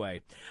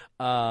anyway,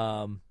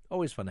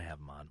 always fun to have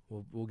him on.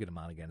 We'll get him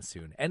on again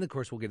soon, and of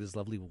course we'll get his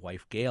lovely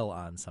wife Gail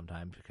on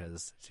sometime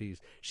because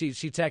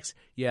she texts.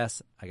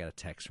 Yes, I got a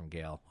text from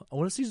Gail. I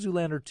want to see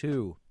Zoolander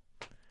 2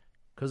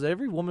 because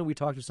every woman we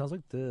talk to sounds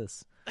like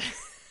this.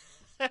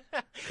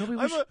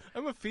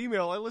 I'm a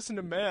female. I listen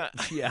to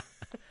Matt. Yeah.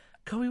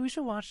 Kobe, we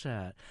should watch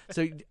that.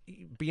 So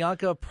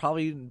Bianca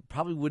probably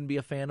wouldn't be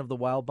a fan of the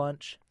Wild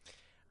Bunch.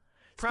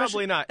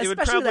 Probably not. It would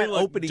probably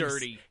look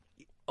dirty.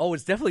 Oh,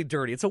 it's definitely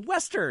dirty. It's a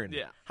Western.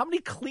 Yeah. How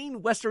many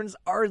clean Westerns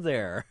are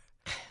there?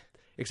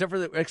 Except for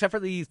the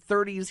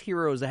 30s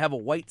heroes that have a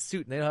white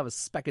suit and they don't have a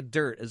speck of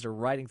dirt as they're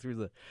riding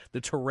through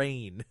the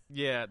terrain.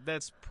 Yeah,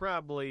 that's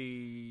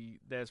probably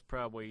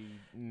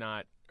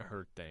not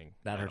her thing.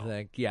 Not her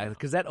thing. Yeah,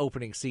 because that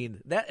opening scene,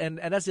 and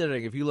that's the other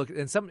thing. If you look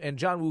in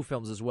John Woo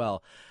films as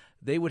well,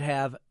 they would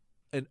have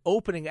an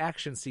opening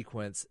action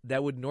sequence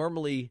that would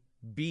normally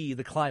be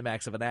the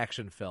climax of an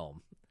action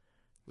film,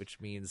 which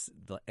means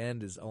the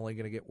end is only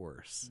going to get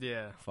worse.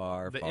 Yeah,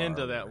 far end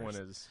of that worse.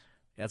 one is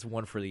that's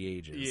one for the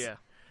ages. Yeah.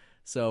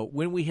 So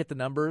when we hit the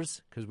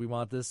numbers, because we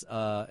want this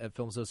at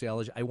Film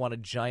Sociology, I want a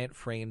giant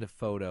framed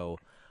photo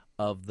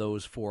of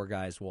those four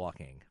guys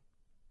walking.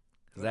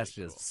 Because that's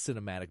just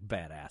cinematic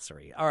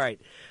badassery. All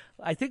right,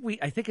 I think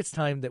it's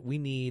time that we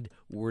need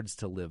words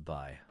to live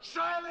by.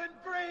 Silent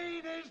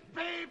breed is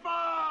people!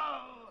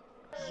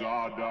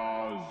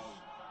 Zardoz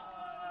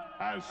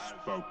has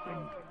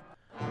spoken.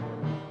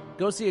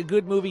 Go see a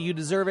good movie. You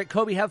deserve it.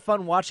 Kobe, have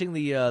fun watching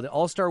the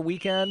All-Star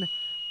Weekend.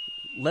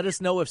 Let us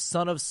know if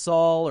Son of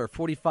Saul or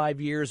 45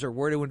 Years or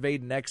Where to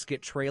Invade Next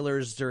get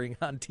trailers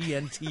on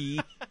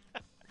TNT.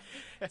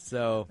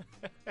 So,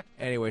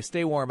 anyway,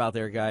 stay warm out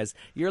there, guys.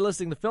 You're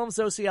listening to Film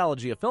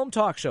Sociology, a film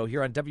talk show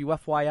here on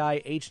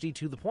WFYI HD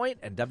to the Point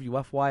and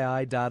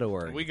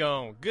WFYI.org. We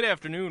go. Good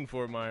afternoon,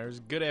 Fort Myers.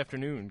 Good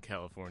afternoon,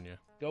 California.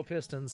 Go Pistons.